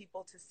more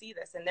people to see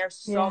this. And there's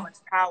so much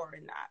power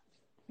in that.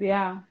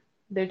 Yeah,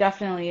 there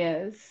definitely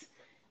is.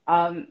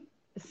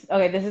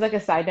 Okay, this is like a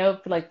side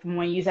note, like from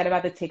when you said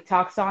about the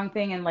TikTok song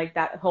thing and like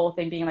that whole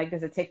thing being like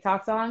there's a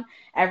TikTok song.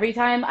 Every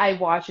time I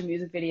watch a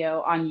music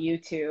video on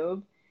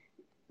YouTube,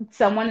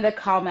 someone in the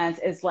comments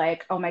is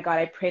like, oh my God,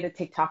 I pray the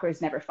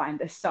TikTokers never find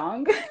this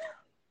song.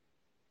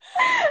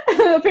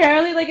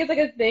 Apparently, like it's like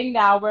a thing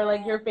now where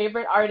like your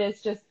favorite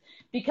artists just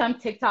become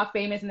TikTok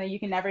famous and then you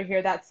can never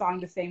hear that song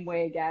the same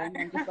way again.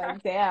 I'm just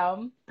like,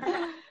 damn,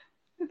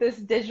 this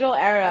digital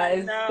era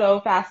is so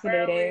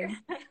fascinating.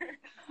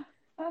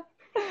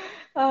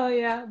 Oh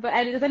yeah, but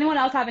does anyone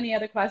else have any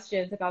other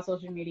questions about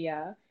social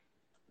media?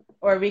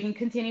 Or we can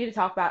continue to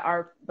talk about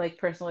our like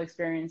personal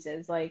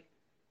experiences. Like,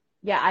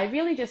 yeah, I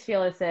really just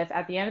feel as if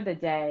at the end of the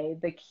day,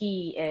 the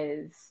key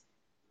is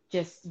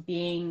just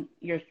being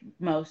your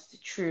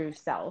most true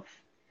self.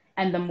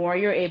 And the more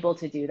you're able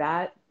to do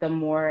that, the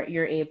more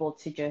you're able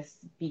to just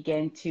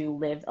begin to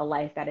live a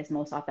life that is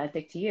most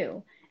authentic to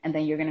you. And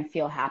then you're going to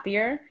feel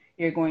happier.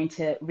 You're going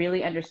to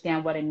really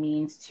understand what it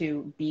means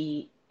to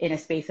be in a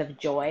space of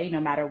joy, no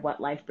matter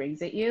what life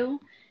brings at you.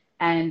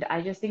 And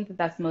I just think that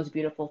that's the most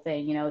beautiful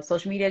thing.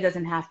 Social media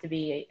doesn't have to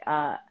be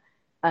a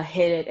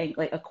hit it and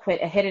like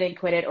a hit it and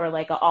quit it, or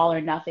like a all or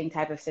nothing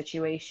type of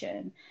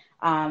situation.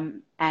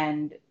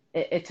 And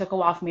it took a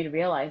while for me to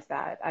realize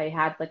that. I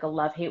had like a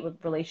love-hate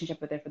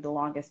relationship with it for the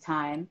longest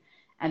time.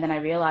 And then I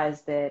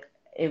realized that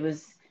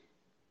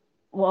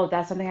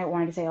that's something I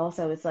wanted to say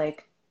also. It's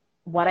like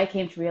what I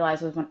came to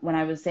realize was when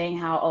I was saying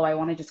how, I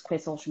want to just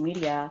quit social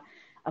media,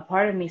 a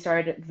part of me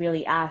started to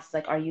really ask,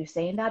 like, are you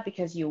saying that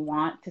because you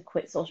want to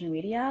quit social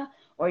media,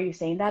 or are you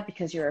saying that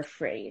because you're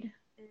afraid?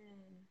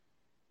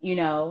 You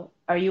know,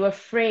 are you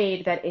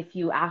afraid that if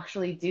you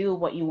actually do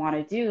what you want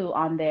to do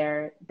on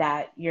there,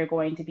 that you're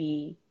going to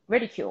be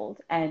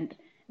ridiculed and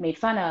made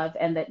fun of,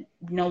 and that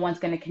no one's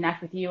going to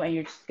connect with you and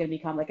you're just going to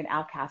become like an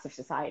outcast of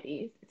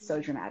society? It's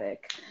so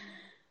dramatic.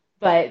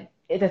 But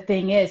the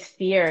thing is,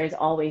 fear is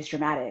always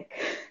dramatic,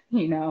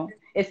 you know?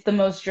 It's the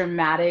most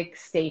dramatic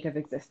state of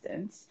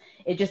existence.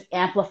 It just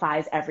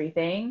amplifies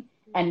everything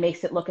and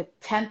makes it look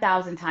at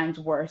 10,000 times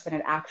worse than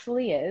it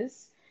actually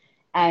is.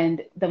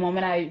 And the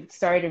moment I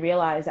started to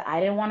realize that I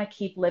didn't want to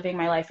keep living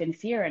my life in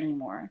fear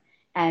anymore,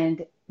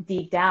 and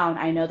deep down,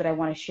 I know that I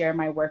want to share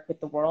my work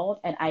with the world,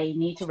 and I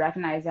need to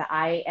recognize that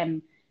I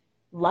am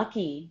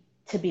lucky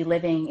to be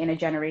living in a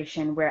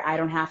generation where I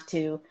don't have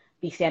to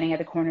be standing at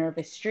the corner of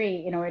a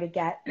street in order to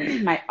get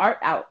my art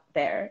out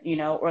there, you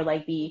know, or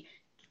like be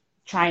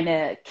trying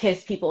to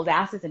kiss people's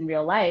asses in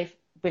real life,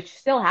 which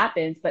still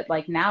happens, but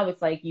like now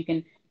it's like you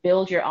can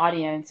build your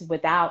audience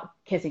without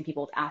kissing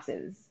people's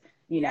asses,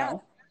 you Yeah.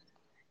 know?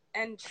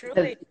 And Because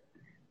truly,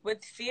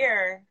 with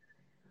fear,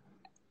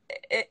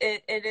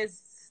 it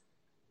is,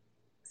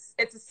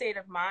 it's a state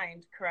of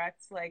mind,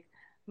 correct? Like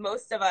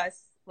most of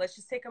us, let's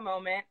just take a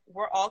moment.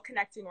 We're all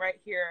connecting right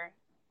here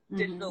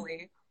mm-hmm,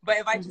 digitally. But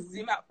if I just mm-hmm.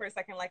 zoom out for a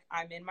second, like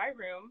I'm in my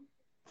room,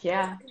 you're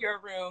Yeah. in your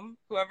room,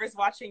 whoever's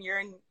watching, you're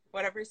in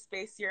whatever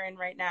space you're in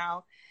right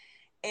now.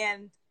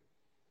 And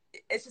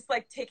it's just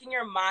like taking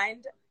your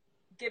mind,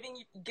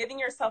 giving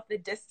yourself the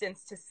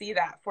distance to see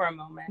that for a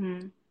moment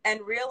Mm-hmm.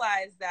 and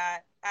realize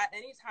that at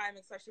any time,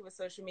 especially with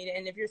social media,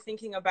 and if you're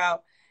thinking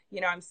about,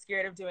 I'm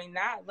scared of doing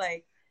that,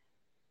 like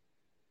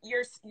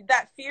you're,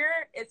 that fear,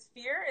 it's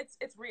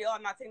real.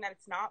 I'm not saying that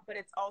it's not, but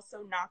it's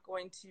also not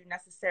going to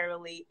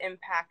necessarily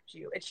impact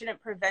you. It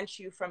shouldn't prevent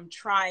you from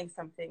trying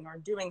something or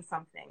doing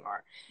something.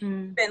 Or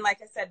Mm-hmm. then,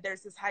 like I said,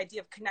 there's this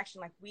idea of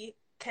connection. Like we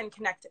can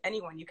connect to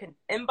anyone. You can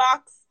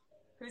inbox,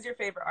 who's your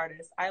favorite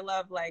artist? I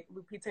love like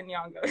Lupita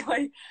Nyong'o.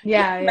 Like you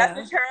Yeah, can yeah.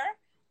 message her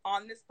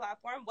on this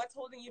platform. What's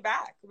holding you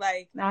back?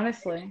 Like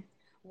Honestly.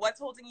 what's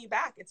holding you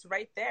back? It's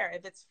right there.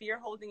 If it's fear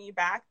holding you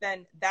back,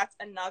 then that's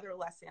another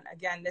lesson.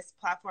 Again, this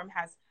platform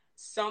has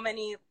so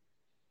many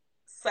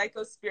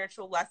psycho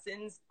spiritual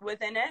lessons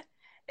within it.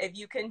 If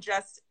you can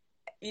just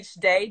each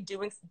day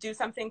do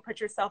something, put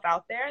yourself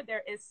out there,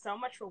 there is so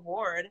much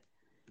reward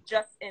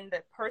just in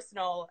the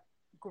personal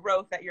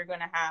growth that you're going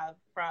to have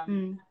from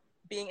Mm-hmm.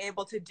 being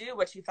able to do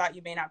what you thought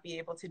you may not be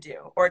able to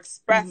do, or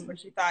express Mm-hmm.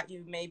 what you thought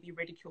you may be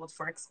ridiculed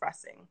for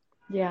expressing.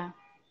 Yeah.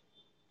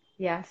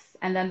 Yes.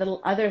 And then the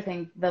other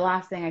thing, the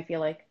last thing I feel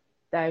like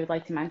that I would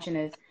like to mention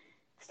is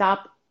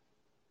stop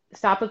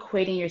stop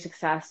equating your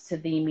success to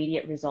the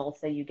immediate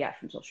results that you get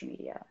from social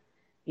media.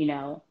 You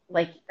know,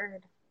 like,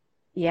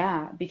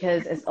 yeah,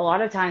 because it's a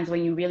lot of times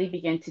when you really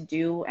begin to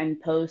do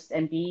and post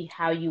and be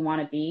how you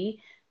want to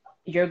be,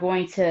 you're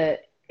going to,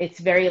 it's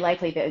very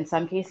likely that in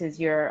some cases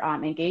your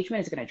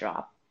engagement is going to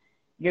drop.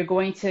 You're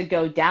going to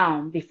go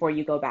down before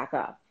you go back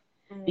up.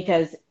 Mm-hmm.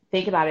 Because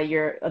think about it,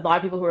 you're a lot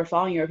of people who are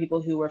following you are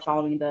people who were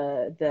following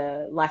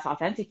the less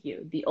authentic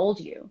you, the old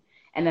you.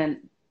 And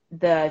then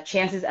the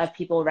chances of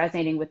people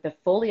resonating with the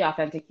fully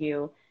authentic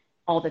you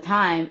all the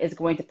time is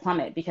going to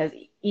plummet because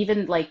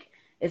even like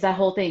is that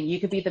whole thing. You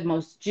could be the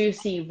most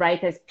juicy,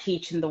 ripest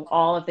peach in the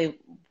all of the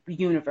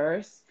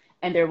universe,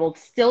 and there will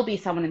still be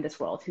someone in this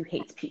world who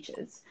hates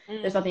peaches. There's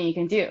Mm-hmm. nothing you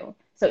can do.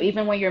 So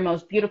even when you're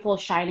most beautiful,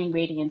 shining,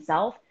 radiant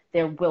self,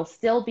 there will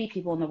still be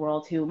people in the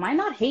world who might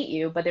not hate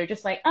you, but they're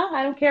just like, oh,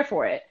 I don't care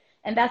for it.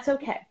 And that's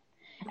okay.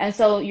 And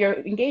so your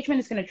engagement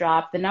is going to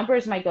drop. The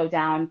numbers might go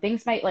down.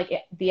 Things might like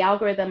the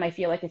algorithm, I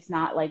feel like it's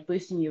not like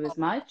boosting you as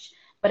much,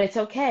 but it's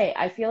okay.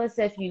 I feel as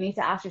if you need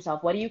to ask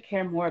yourself, what do you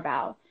care more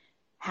about?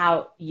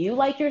 How you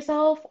like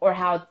yourself or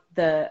how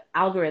the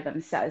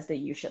algorithm says that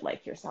you should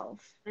like yourself,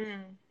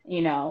 Mm-hmm.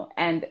 you know?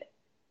 And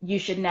you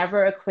should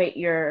never equate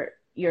your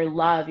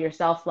love, your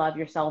self-love,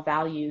 your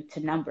self-value to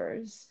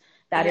numbers.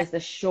 That Yeah. is the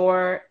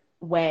sure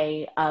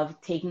way of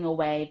taking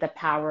away the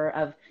power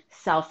of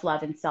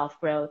self-love and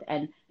self-growth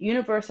and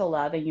universal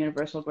love and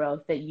universal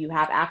growth that you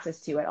have access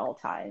to at all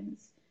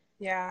times.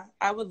 Yeah.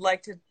 I would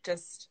like to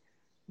just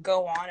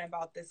go on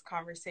about this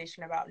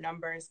conversation about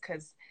numbers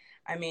because,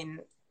 I mean,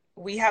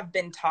 we have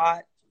been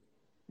taught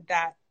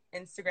that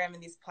Instagram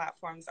and these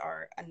platforms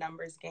are a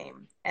numbers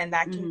game, and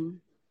that can Mm-hmm.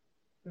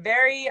 be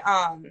very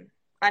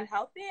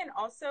unhealthy and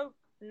also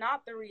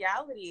not the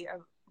reality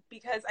of,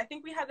 because I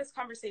think we had this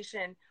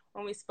conversation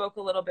when we spoke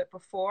a little bit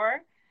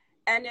before,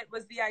 and it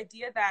was the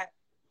idea that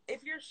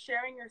if you're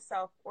sharing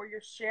yourself or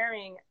you're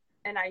sharing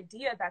an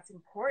idea that's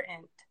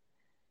important,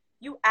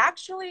 you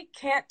actually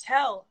can't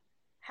tell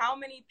how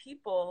many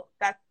people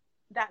that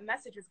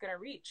message is going to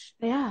reach.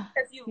 Yeah,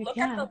 Because you you look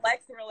at the can.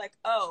 likes and you're like,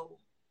 oh,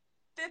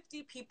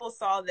 50 people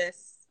saw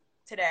this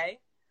today,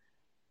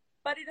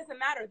 but it doesn't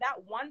matter.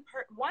 That one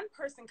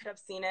person could have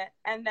seen it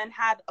and then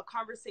had a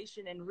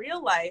conversation in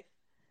real life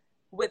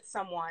with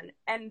someone,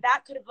 and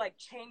that could have like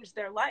changed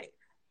their life.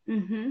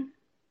 Mm-hmm.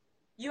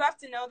 You have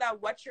to know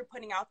that what you're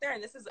putting out there,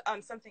 and this is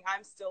something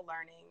I'm still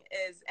learning,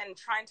 is and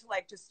trying to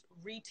like just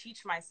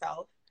reteach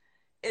myself,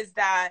 is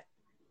that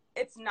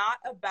it's not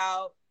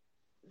about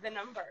the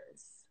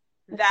numbers.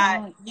 That's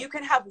That not... you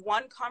can have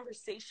one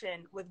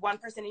conversation with one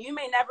person and you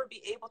may never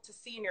be able to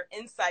see in your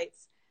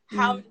insights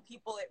how many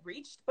people it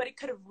reached, but it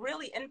could have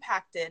really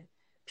impacted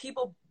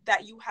people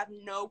that you have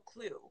no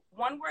clue.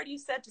 One word you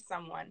said to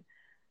someone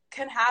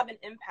can have an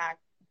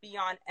impact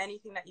beyond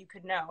anything that you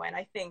could know. And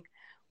I think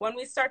when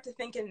we start to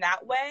think in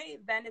that way,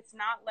 then it's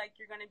not like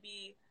you're going to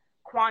be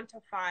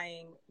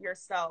quantifying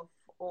yourself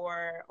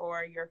or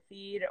your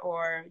feed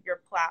or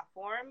your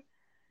platform,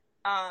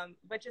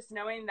 but just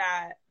knowing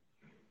that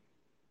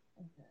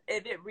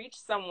if it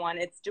reached someone,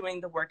 it's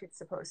doing the work it's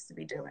supposed to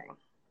be doing.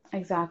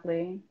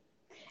 Exactly.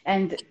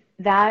 And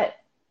that,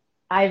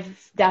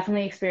 I've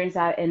definitely experienced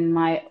that in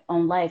my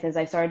own life as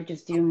I started to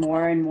just do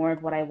more and more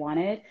of what I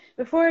wanted.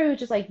 Before it was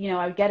just like,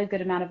 I would get a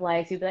good amount of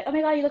likes. You'd be like, oh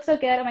my God, you look so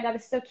good. Oh my God,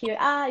 this is so cute.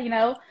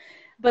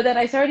 But then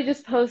I started to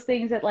just post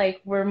things that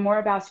like were more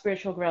about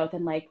spiritual growth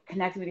and like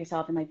connecting with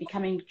yourself and like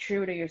becoming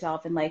true to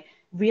yourself and like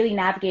really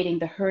navigating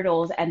the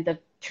hurdles and the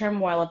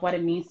turmoil of what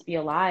it means to be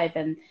alive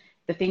and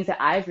the things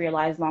that I've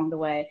realized along the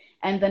way.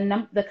 And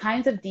the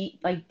kinds of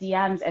like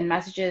DMs and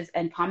messages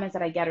and comments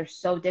that I get are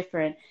so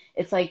different.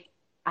 It's like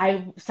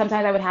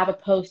sometimes I would have a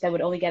post that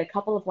would only get a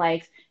couple of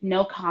likes,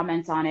 no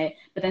comments on it,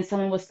 but then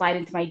someone would slide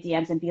into my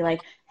DMs and be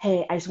like,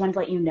 "Hey, I just wanted to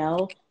let you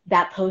know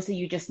that post that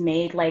you just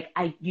made, like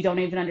you don't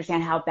even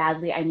understand how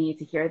badly I needed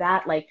to hear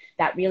that. Like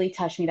that really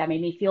touched me. That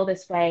made me feel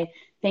this way.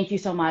 Thank you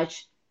so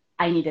much.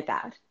 I needed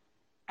that."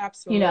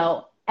 Absolutely.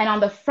 And on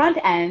the front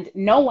end,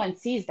 no one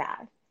sees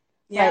that.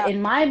 Yeah. But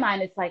in my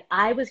mind, it's like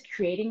I was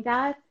creating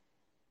that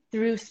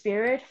through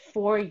spirit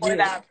for For you.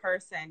 that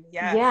person.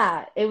 Yes.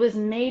 Yeah, it was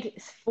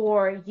made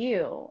for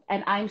you.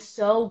 And I'm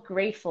so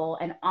grateful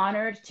and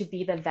honored to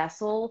be the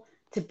vessel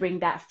to bring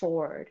that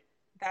forward.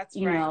 That's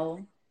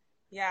right.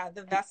 Yeah,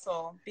 the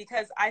vessel.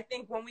 Because I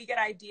think when we get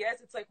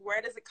ideas, it's like,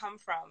 where does it come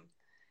from?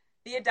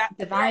 The Divine ideas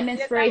that we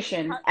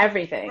inspiration,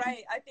 everything.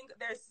 right. I think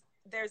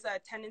there's a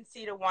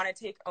tendency to want to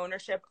take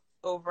ownership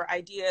over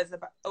ideas,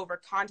 over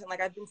content.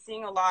 Like I've been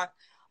seeing a lot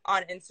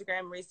on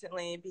Instagram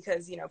recently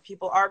because,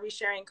 people are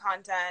resharing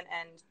content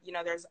and,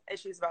 there's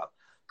issues about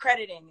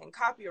crediting and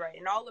copyright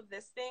and all of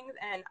these things.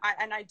 And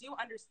I do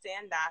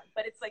understand that,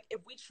 but it's like,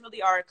 if we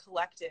truly are a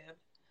collective,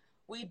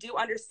 we do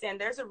understand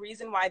there's a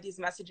reason why these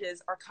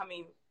messages are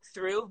coming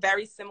through.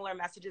 Very similar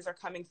messages are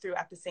coming through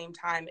at the same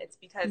time. It's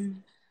because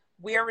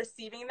we are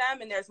receiving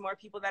them and there's more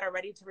people that are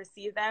ready to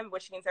receive them,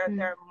 which means there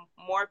are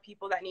more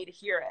people that need to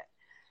hear it.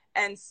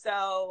 And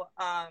so,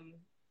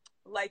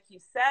 like you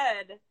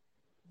said,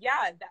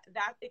 yeah,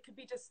 that it could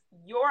be just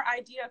your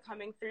idea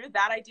coming through,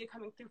 that idea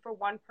coming through for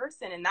one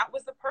person. And that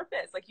was the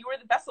purpose. Like you were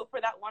the vessel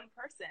for that one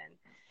person.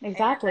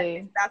 Exactly.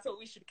 And that's what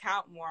we should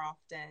count more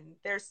often.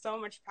 There's so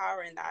much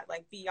power in that,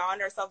 like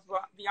beyond ourselves,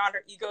 beyond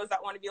our egos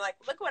that want to be like,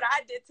 look what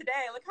I did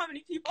today. Look how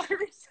many people I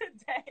reached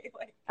today.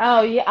 Like,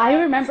 oh yeah, I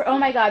remember. Oh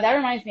my God, that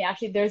reminds me.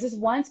 Actually, there's this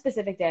one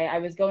specific day I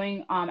was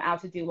going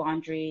out to do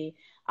laundry,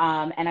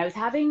 and I was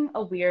having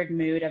a weird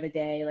mood of a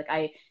day. Like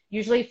I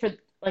usually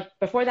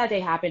before that day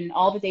happened,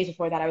 all the days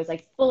before that, I was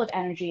like full of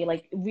energy,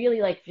 like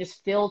really like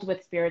just filled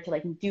with spirit to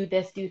like do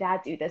this, do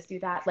that, do this, do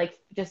that, like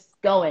just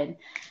going.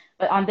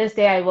 But on this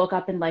day, I woke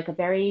up in like a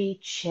very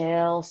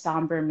chill,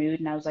 somber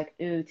mood, and I was like,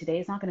 "Ooh,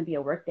 today's not going to be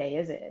a work day,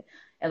 is it?"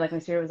 And like my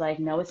spirit was like,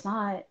 "No, it's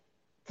not.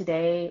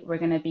 Today we're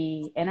going to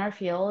be in our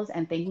fields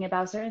and thinking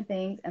about certain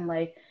things and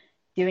like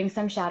doing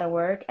some shadow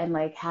work and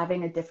like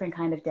having a different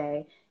kind of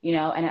day,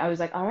 And I was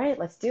like, "All right,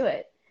 let's do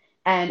it."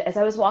 And as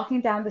I was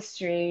walking down the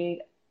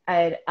street,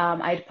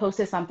 I'd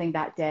posted something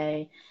that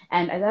day,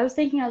 and as I was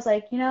thinking, I was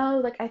like,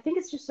 like I think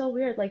it's just so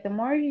weird. Like the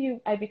more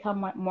I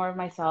become more of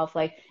myself,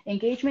 like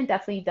engagement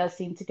definitely does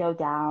seem to go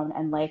down,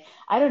 and like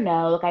I don't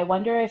know, like I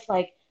wonder if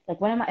like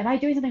when am I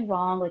doing something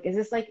wrong? Like is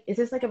this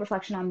like a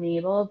reflection on me?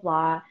 Blah blah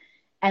blah.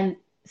 And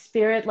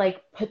spirit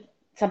like put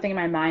something in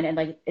my mind, and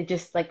like it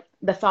just like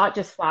the thought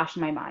just flashed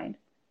in my mind,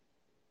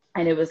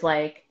 and it was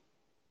like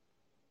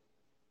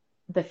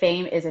the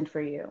fame isn't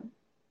for you.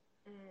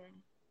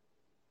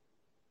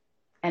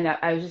 And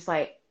I was just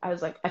like, at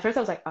first I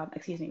was like,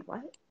 excuse me,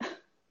 what? Like,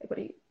 what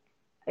are you,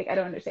 like, I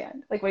don't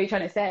understand. Like, what are you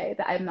trying to say?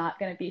 That I'm not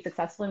going to be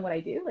successful in what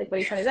I do? Like, what are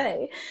you trying to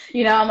say?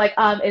 I'm like,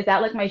 is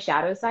that like my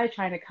shadow side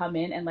trying to come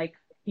in and like,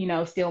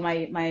 steal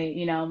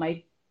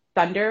my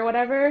thunder or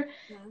whatever?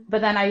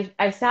 But then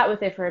I sat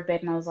with it for a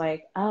bit and I was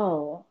like,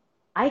 oh,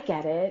 I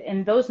get it.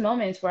 In those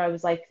moments where I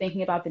was like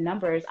thinking about the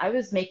numbers, I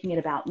was making it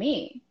about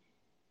me.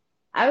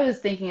 I was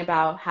thinking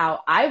about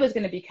how I was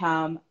going to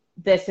become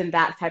this and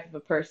that type of a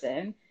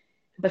person.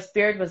 But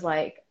spirit was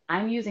like,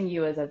 I'm using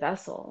you as a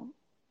vessel.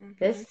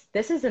 This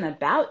isn't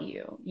about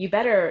you. You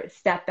better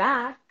step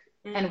back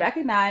and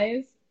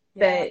recognize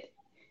that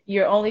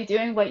you're only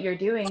doing what you're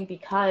doing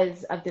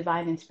because of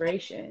divine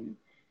inspiration.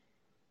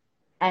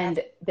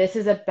 And this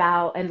is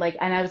about, and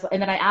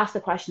then I asked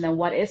the question, then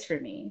what is for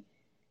me?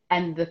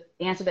 And the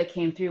answer that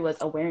came through was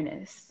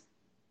awareness.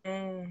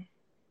 I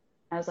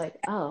was like,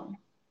 oh,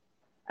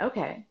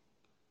 okay,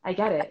 I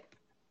get it.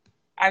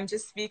 I'm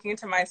just speaking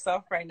to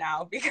myself right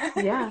now because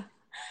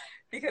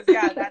Because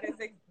yeah, that was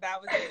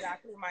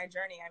exactly my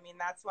journey. I mean,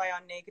 that's why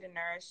on Naked and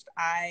Nourished,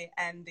 I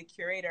am the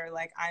curator.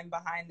 Like, I'm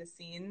behind the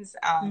scenes.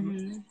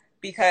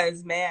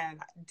 Because man,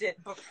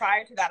 but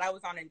prior to that, I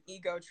was on an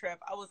ego trip.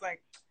 I was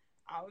like,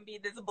 I would be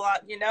this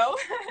blog, you know?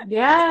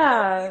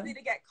 Yeah. It's so easy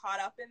to get caught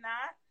up in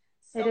that.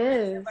 It So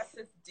many is. of us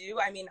just do.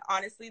 I mean,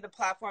 honestly, the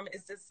platform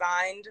is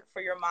designed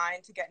for your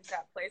mind to get into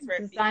that place where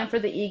It's designed for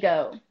the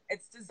ego.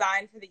 it's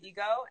designed for the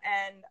ego.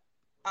 And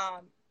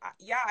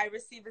yeah, I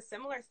received a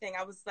similar thing.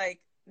 I was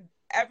like,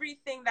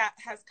 everything that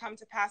has come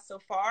to pass so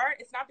far,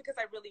 it's not because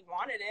I really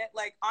wanted it.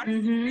 Like,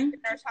 honestly, Naked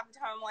Nurse half the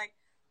time, I'm like,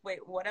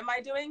 wait, what am I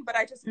doing? But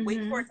I just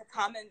wait for it to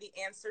come, and the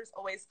answers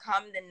always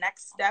come. The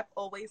next step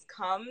always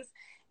comes.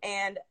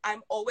 And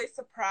I'm always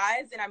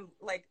surprised, and I'm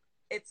like,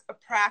 it's a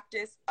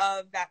practice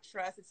of that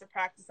trust. It's a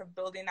practice of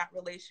building that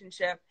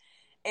relationship,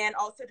 and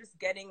also just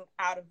getting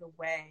out of the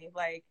way.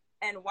 Like,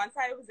 and once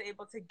I was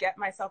able to get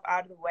myself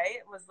out of the way,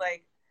 it was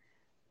like,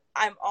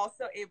 I'm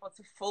also able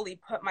to fully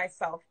put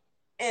myself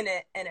in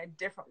it in a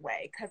different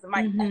way, because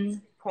my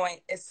entry point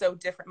is so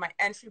different. My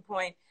entry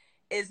point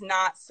is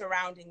not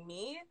surrounding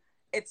me.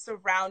 It's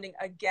surrounding,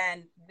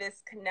 again,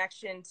 this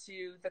connection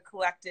to the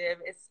collective.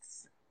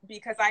 It's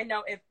because I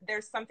know if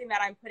there's something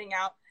that I'm putting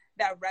out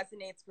that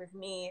resonates with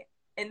me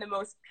in the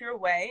most pure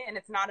way, and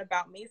it's not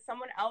about me,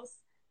 someone else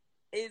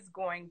is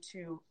going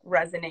to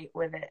resonate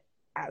with it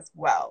as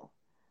well.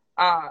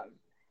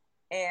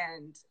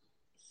 And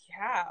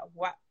yeah,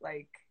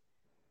 like,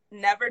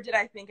 never did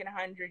I think in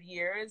 100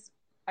 years,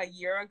 a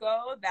year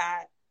ago,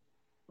 that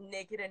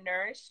Naked and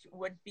Nourished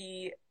would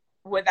be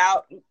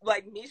without,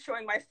 like, me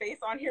showing my face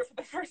on here for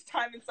the first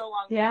time in so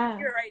long. Yeah.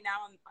 Here right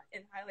now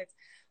in highlights.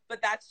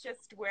 But that's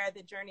just where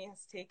the journey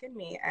has taken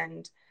me.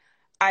 And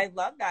I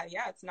love that.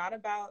 Yeah, it's not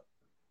about,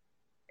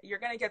 you're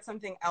going to get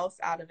something else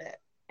out of it.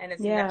 And it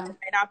may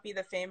not be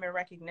the fame or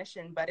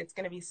recognition, but it's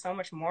going to be so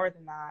much more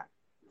than that.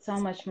 So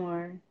much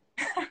more.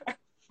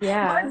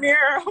 Yeah. My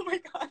mirror. Oh my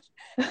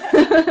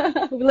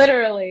gosh.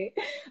 Literally.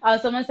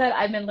 Someone said,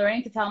 I've been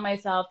learning to tell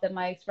myself that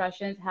my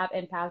expressions have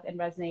impact and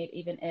resonate,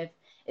 even if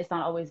it's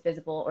not always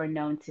visible or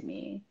known to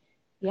me.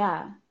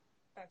 Yeah.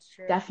 That's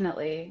true.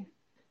 Definitely.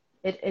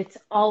 It's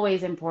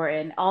always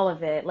important, all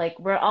of it. Like,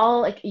 we're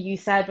all, like you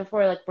said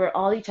before, like, we're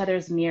all each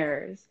other's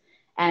mirrors.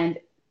 And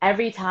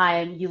every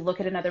time you look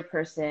at another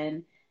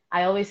person,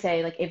 I always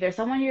say, like, if there's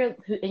someone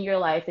in your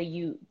life that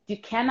you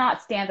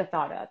cannot stand the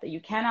thought of, that you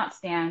cannot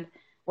stand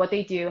what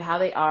they do, how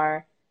they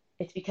are,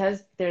 it's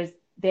because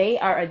they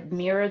are a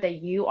mirror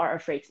that you are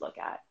afraid to look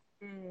at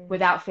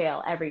without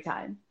fail every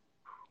time.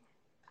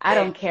 I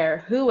don't care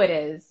who it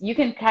is. You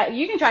can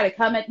try to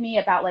come at me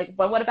about, like,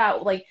 what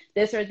about, like,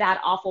 this or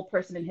that awful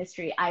person in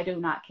history. I do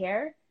not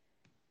care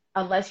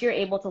unless you're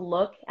able to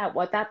look at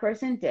what that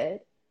person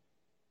did,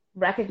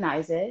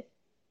 recognize it,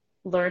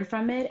 learn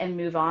from it, and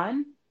move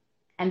on,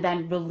 and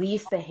then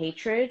release the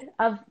hatred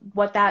of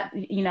what that,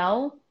 you've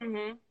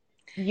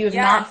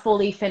not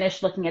fully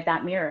finished looking at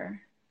that mirror.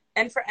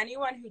 And for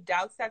anyone who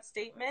doubts that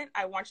statement,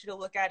 I want you to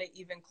look at it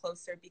even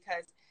closer,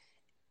 because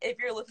if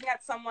you're looking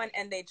at someone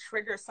and they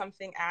trigger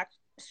something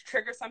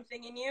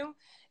in you,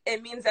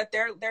 it means that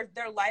they're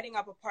lighting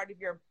up a part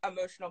of your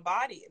emotional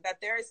body, that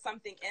there is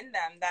something in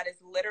them that is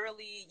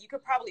literally, you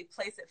could probably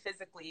place it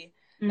physically,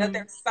 that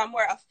there's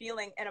somewhere a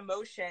feeling, an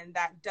emotion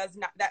that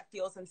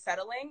feels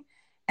unsettling.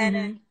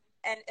 And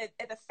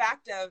the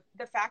fact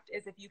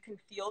is, if you can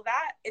feel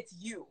that, it's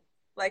you.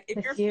 Like,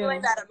 if you're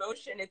feeling that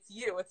emotion, it's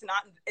you. It's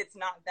not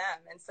them.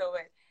 And so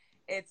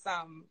it's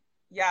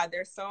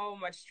there's so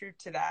much truth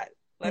to that.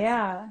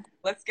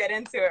 Let's get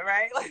into it,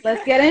 right?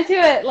 Let's get into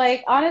it.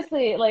 Like,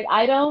 honestly, like,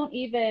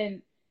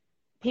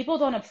 people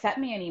don't upset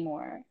me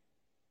anymore.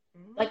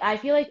 Like, I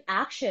feel like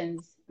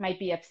actions might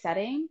be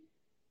upsetting,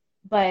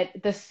 but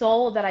the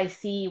soul that I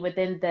see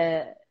within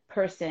the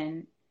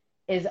person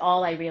is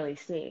all I really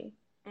see.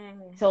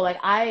 So, like,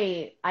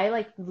 I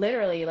like,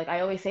 literally, like,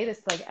 I always say this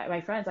to, like, my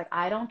friends, like,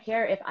 I don't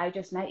care if I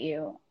just met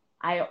you.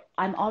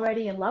 I'm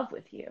already in love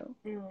with you.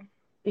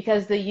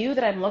 Because the you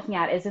that I'm looking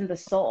at isn't the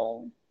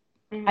soul.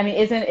 I mean,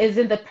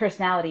 isn't the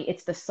personality,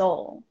 it's the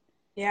soul.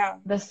 Yeah.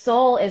 The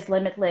soul is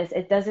limitless.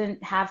 It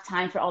doesn't have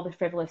time for all the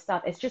frivolous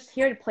stuff. It's just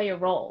here to play a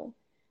role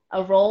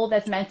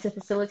that's meant to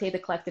facilitate the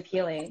collective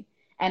healing.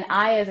 And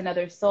I, as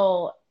another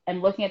soul,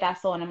 am looking at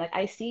that soul and I'm like,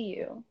 I see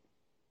you.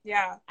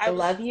 Yeah. I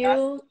love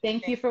you.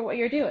 Thank you for what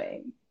you're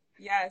doing.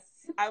 Yes.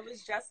 I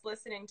was just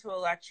listening to a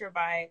lecture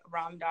by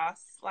Ram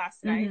Dass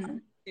last night.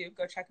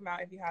 Go check him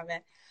out if you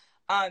haven't.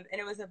 And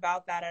it was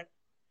about that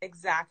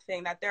exact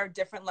thing, that there are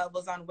different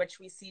levels on which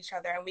we see each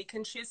other, and we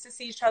can choose to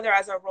see each other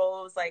as our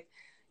roles. Like,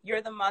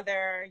 you're the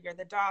mother, you're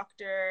the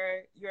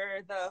doctor,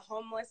 you're the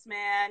homeless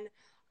man.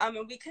 And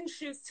we can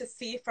choose to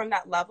see from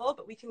that level,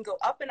 but we can go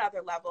up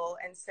another level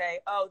and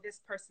say, oh,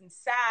 this person's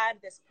sad,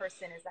 this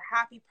person is a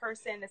happy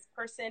person, this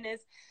person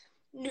is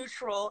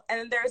neutral. And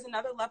then there's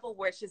another level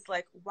which is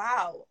like,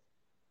 wow,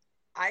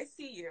 I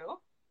see you.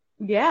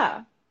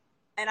 Yeah.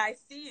 And I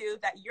see you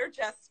that you're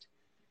just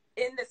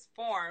in this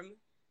form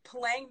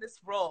playing this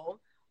role,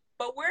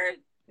 but we're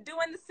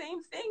doing the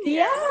same thing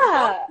here. We're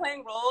both Yeah.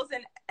 playing roles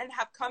and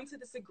have come to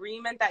this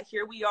agreement that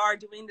here we are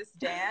doing this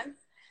dance.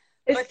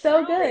 It's But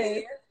so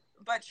good.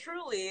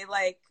 truly,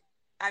 like,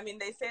 I mean,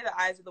 they say the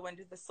eyes are the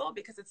window to the soul,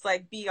 because it's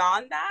like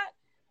beyond that,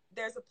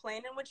 there's a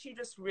plane in which you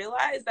just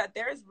realize that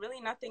there is really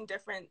nothing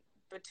different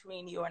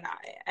between you and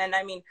I. And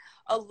I mean,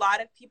 a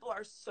lot of people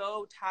are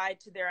so tied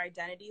to their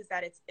identities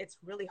that it's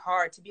really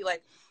hard to be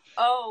like,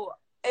 oh,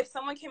 if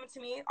someone came to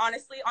me,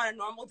 honestly, on a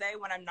normal day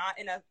when I'm not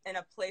in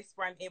a place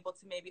where I'm able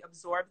to maybe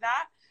absorb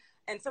that,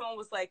 and someone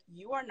was like,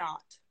 you are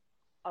not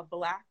a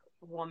Black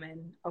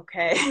woman,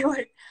 okay?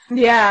 Like,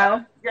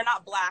 Yeah. you're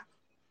not Black,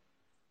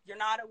 you're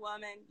not a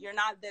woman, you're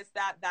not this,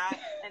 that,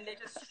 and they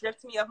just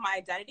stripped me of my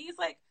identities.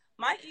 Like,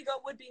 my ego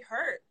would be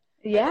hurt.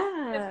 But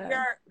it's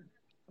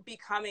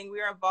because Yeah.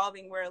 we're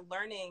evolving, we're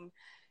learning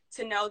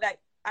to know that,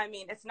 I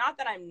mean, it's not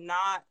that I'm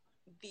not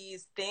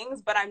these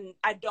things, but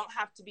I don't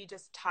have to be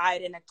just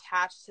tied and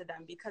attached to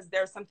them, because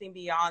there's something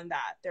beyond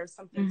that. There's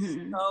something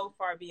Mm-hmm. so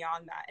far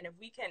beyond that. And if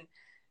we can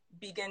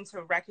begin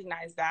to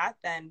recognize that,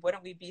 then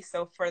wouldn't we be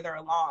so further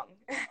along?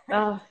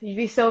 Oh, you'd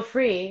be so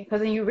free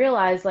because then you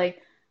realize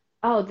like,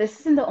 oh, this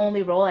isn't the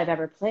only role I've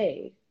ever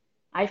played.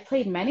 I've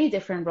played many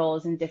different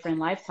roles in different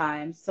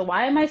lifetimes. So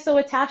why am I so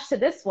attached to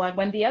this one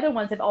when the other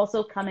ones have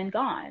also come and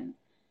gone?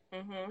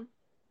 Mm-hmm.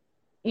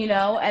 You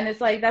know, and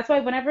it's like that's why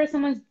whenever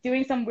someone's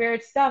doing some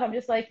weird stuff, I'm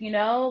just like,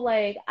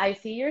 like I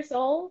see your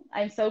soul.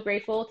 I'm so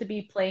grateful to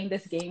be playing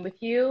this game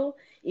with you,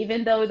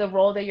 even though the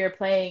role that you're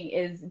playing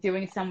is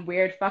doing some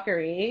weird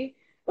fuckery.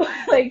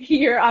 Like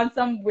you're on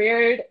some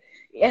weird,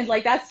 and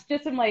like that's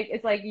just some like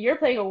it's like you're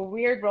playing a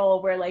weird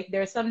role where like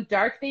there's some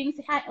dark things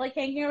like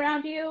hanging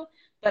around you,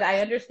 but I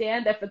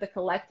understand that for the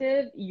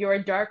collective, your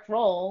dark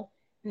role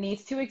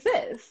needs to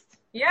exist.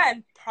 Yeah,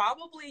 and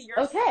probably your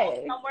soul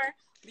Okay. somewhere,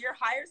 your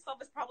higher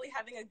self is probably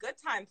having a good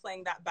time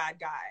playing that bad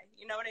guy.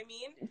 You know what I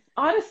mean?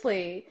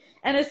 Honestly.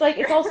 And it's like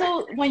it's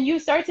also when you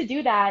start to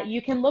do that,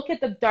 you can look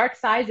at the dark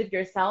sides of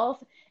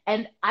yourself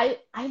and I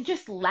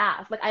just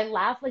laugh. Like I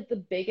laugh like the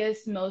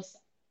biggest, most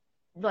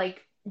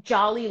like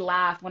jolly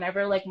laugh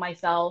whenever like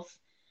myself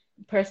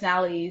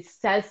personality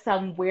says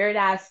some weird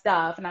ass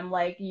stuff and I'm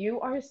like, you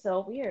are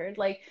so weird.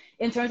 Like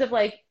in terms of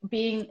like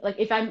being like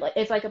if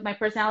like if my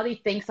personality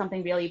thinks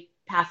something really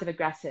passive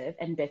aggressive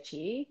and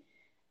bitchy,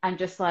 I'm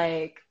just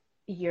like,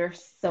 you're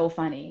so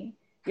funny.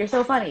 You're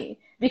so funny.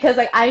 Because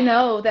like I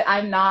know that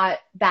I'm not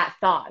that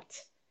thought.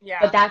 But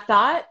Yeah, that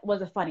thought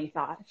was a funny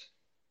thought.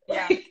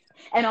 yeah. Like,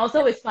 and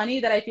also it's funny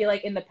that I feel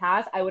like in the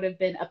past I would have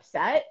been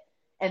upset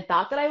and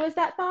thought that I was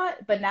that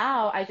thought, but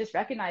now I just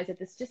recognize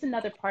that it's just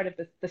another part of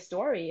the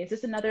story. It's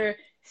just another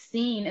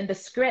scene in the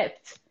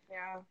script.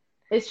 Yeah.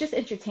 It's just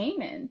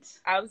entertainment.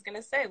 I was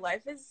gonna say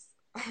life is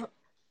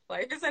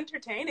life is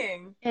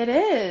entertaining. It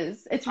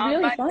is. It's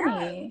really But yeah,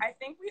 funny. I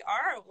think we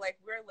are like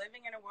we're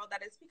living in a world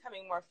that is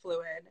becoming more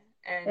fluid,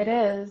 It and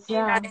we're is,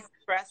 seeing that yeah.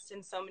 expressed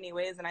in so many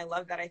ways. And I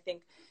love that. I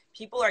think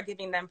people are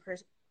giving them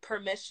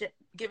permission,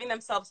 giving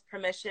themselves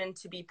permission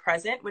to be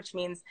present, which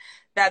means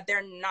that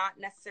they're not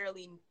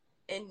necessarily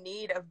in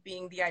need of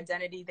being the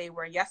identity they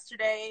were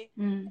yesterday,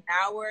 Mm, an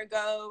hour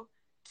ago,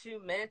 2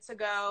 minutes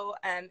ago,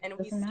 and we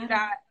doesn't see matter.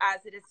 that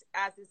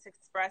as it's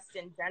expressed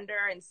in gender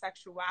and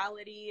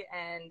sexuality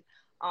and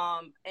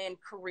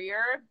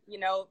career. You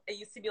know, it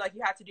used to be like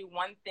you had to do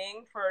one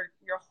thing for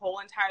your whole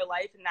entire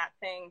life, and that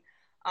thing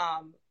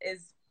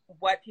is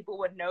what people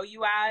would know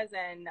you as,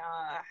 and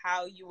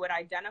how you would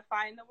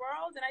identify in the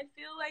world. And I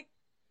feel like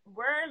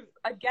we're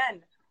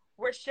again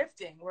we're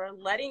shifting. We're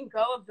letting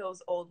go of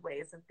those old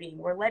ways of being.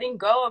 We're letting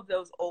go of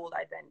those old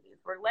identities.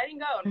 We're letting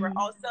go, and we're Mm,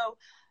 also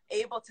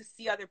able to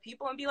see other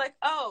people and be like,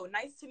 "Oh,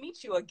 nice to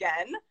meet you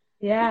again.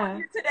 Who are yeah.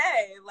 you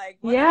today? Like,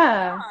 what's going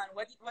Yeah. on?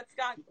 What's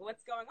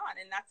going on?"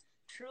 And that's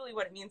truly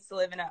what it means to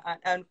live in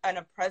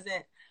a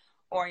present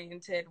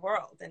oriented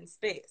world and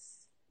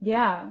space.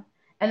 Yeah.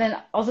 And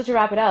then also to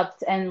wrap it up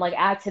and like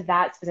add to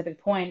that specific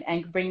point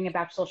and bringing it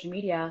back to social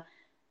media,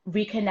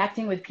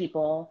 reconnecting with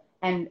people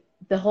and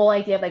the whole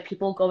idea of like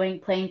people going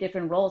playing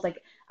different roles.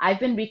 Like I've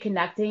been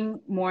reconnecting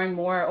more and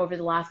more over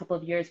the last couple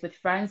of years with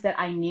friends that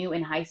I knew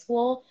in high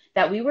school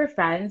that we were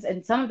friends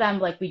and some of them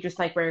like we just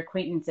like were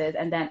acquaintances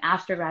and then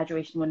after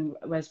graduation when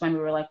we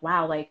were like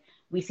wow like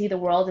we see the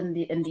world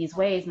in these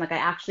ways and like I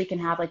actually can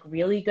have like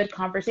really good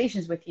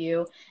conversations with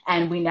you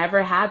and we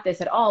never had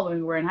this at all when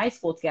we were in high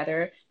school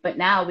together but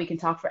now we can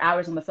talk for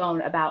hours on the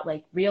phone about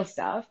like real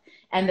stuff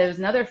and there was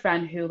another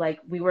friend who like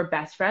we were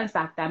best friends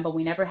back then but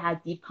we never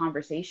had deep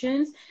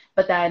conversations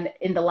but then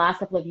in the last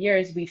couple of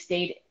years we've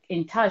stayed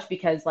in touch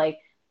because like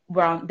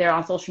they're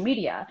on social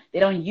media they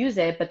don't use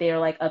it but they're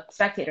like a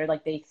spectator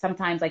like they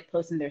sometimes like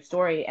post in their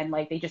story and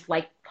like they just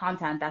like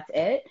content that's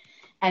it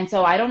and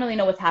so I don't really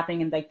know what's happening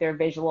in like their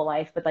visual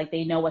life but like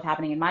they know what's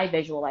happening in my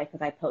visual life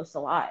because I post a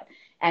lot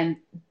and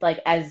like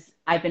as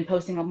I've been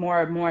posting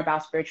more and more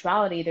about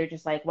spirituality they're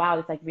just like wow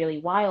it's like really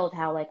wild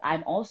how like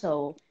I'm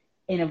also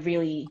in a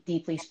really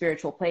deeply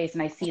spiritual place,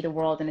 and I see the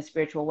world in a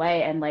spiritual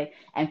way, and like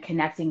I'm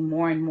connecting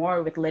more and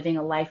more with living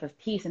a life of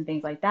peace and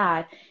things like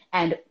that.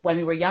 And when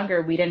we were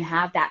younger, we didn't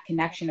have that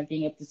connection of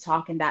being able to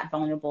talk in that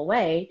vulnerable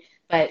way.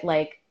 But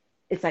like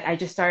it's like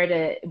we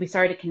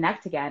started to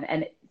connect again,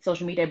 and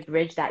social media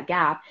bridged that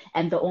gap.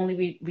 And the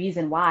only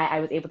reason why I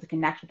was able to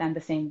connect with them the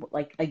same,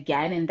 like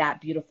again, in that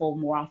beautiful,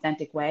 more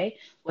authentic way,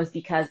 was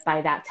because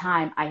by that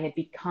time I had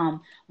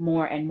become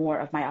more and more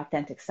of my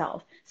authentic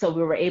self. So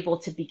we were able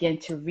to begin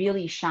to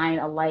really shine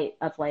a light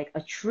of like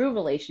a true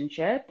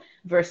relationship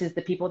versus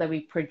the people that we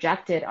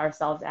projected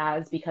ourselves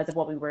as because of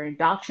what we were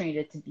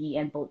indoctrinated to be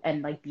and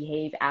like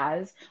behave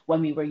as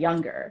when we were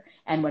younger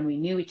and when we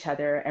knew each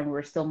other and we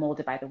were still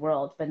molded by the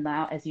world. But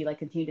now as you like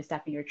continue to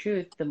step in your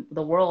truth,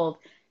 the world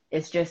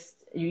is just,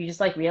 you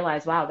just like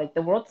realize, wow, like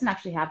the world doesn't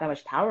actually have that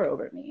much power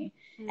over me.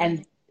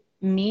 And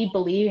me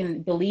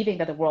believing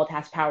that the world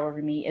has power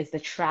over me is the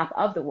trap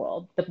of the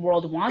world. The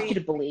world wants you to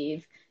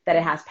believe that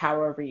it has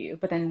power over you,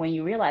 but then when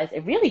you realize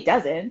it really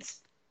doesn't,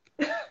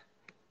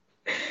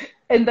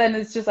 and then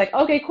it's just like,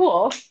 okay,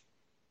 cool.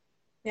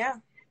 Yeah.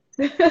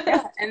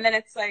 Yeah. And then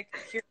it's like,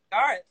 here we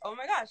are. Oh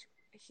my gosh,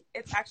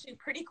 it's actually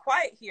pretty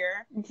quiet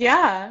here.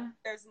 Yeah.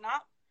 There's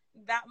not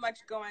that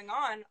much going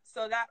on,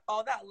 so that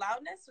all that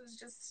loudness was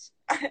just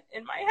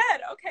in my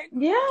head. Okay,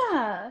 cool.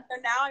 Yeah. So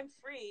now I'm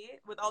free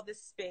with all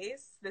this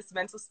space, this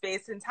mental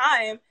space and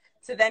time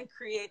to then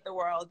create the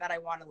world that I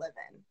want to live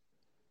in.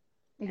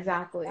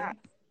 Exactly. And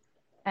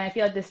I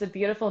feel like this is a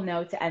beautiful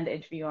note to end the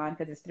interview on,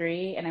 because it's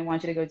 3 and I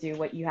want you to go do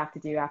what you have to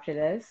do after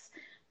this.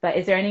 But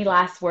is there any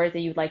last words that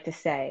you'd like to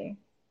say?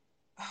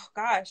 Oh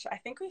gosh, I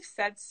think we've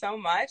said so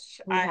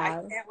much. I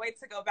can't wait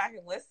to go back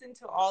and listen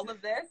to all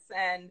of this.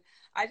 And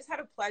I just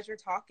had a pleasure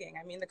talking.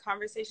 I mean, the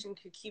conversation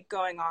could keep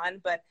going on,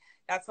 but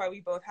that's why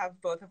we both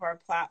have both of our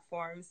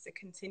platforms to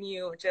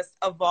continue just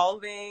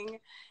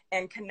evolving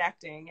and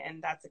connecting.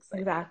 And that's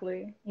exciting.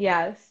 Exactly.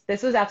 Yes.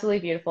 This was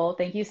absolutely beautiful.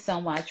 Thank you so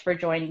much for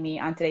joining me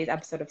on today's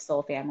episode of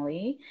Soul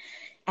Family.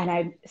 And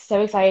I'm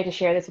so excited to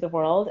share this with the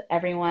world.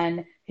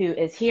 Everyone who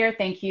is here,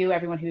 thank you.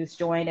 Everyone who's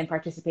joined and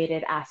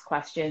participated, asked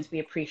questions. We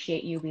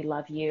appreciate you. We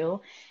love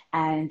you.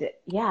 And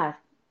yeah,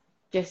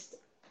 just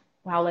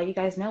I'll let you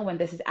guys know when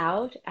this is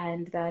out,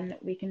 and then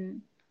we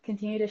can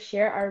continue to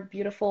share our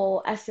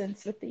beautiful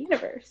essence with the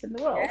universe and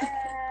the world.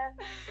 Yeah.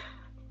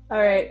 All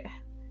right.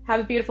 Have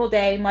a beautiful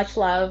day. Much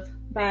love.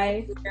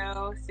 Bye.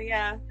 See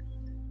ya.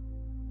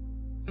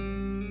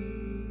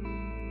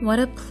 What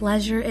a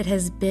pleasure it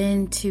has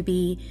been to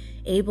be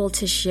able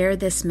to share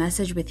this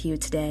message with you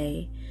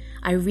today.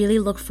 I really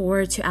look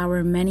forward to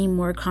our many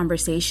more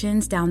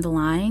conversations down the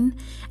line,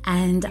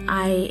 and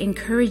I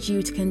encourage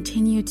you to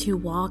continue to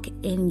walk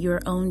in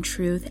your own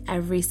truth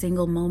every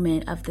single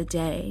moment of the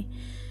day.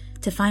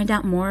 To find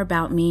out more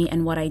about me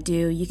and what I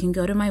do, you can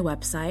go to my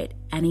website,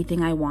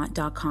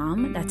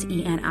 anythingiwant.com. That's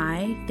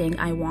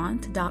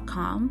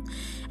ENIthingiwant.com.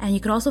 And you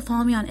could also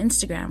follow me on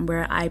Instagram,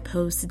 where I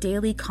post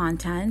daily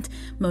content,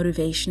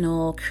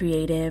 motivational,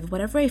 creative,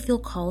 whatever I feel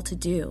called to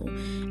do.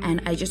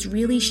 And I just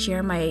really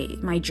share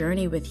my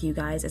journey with you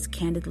guys as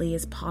candidly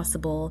as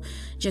possible,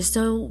 just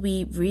so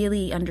we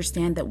really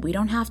understand that we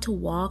don't have to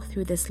walk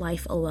through this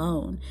life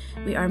alone.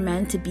 We are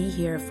meant to be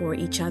here for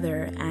each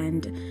other,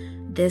 and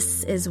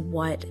this is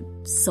what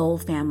Soul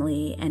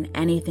Family and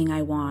Anything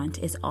I Want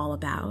is all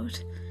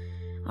about.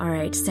 All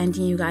right,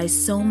 sending you guys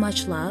so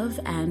much love,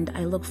 and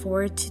I look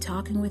forward to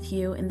talking with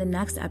you in the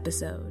next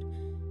episode.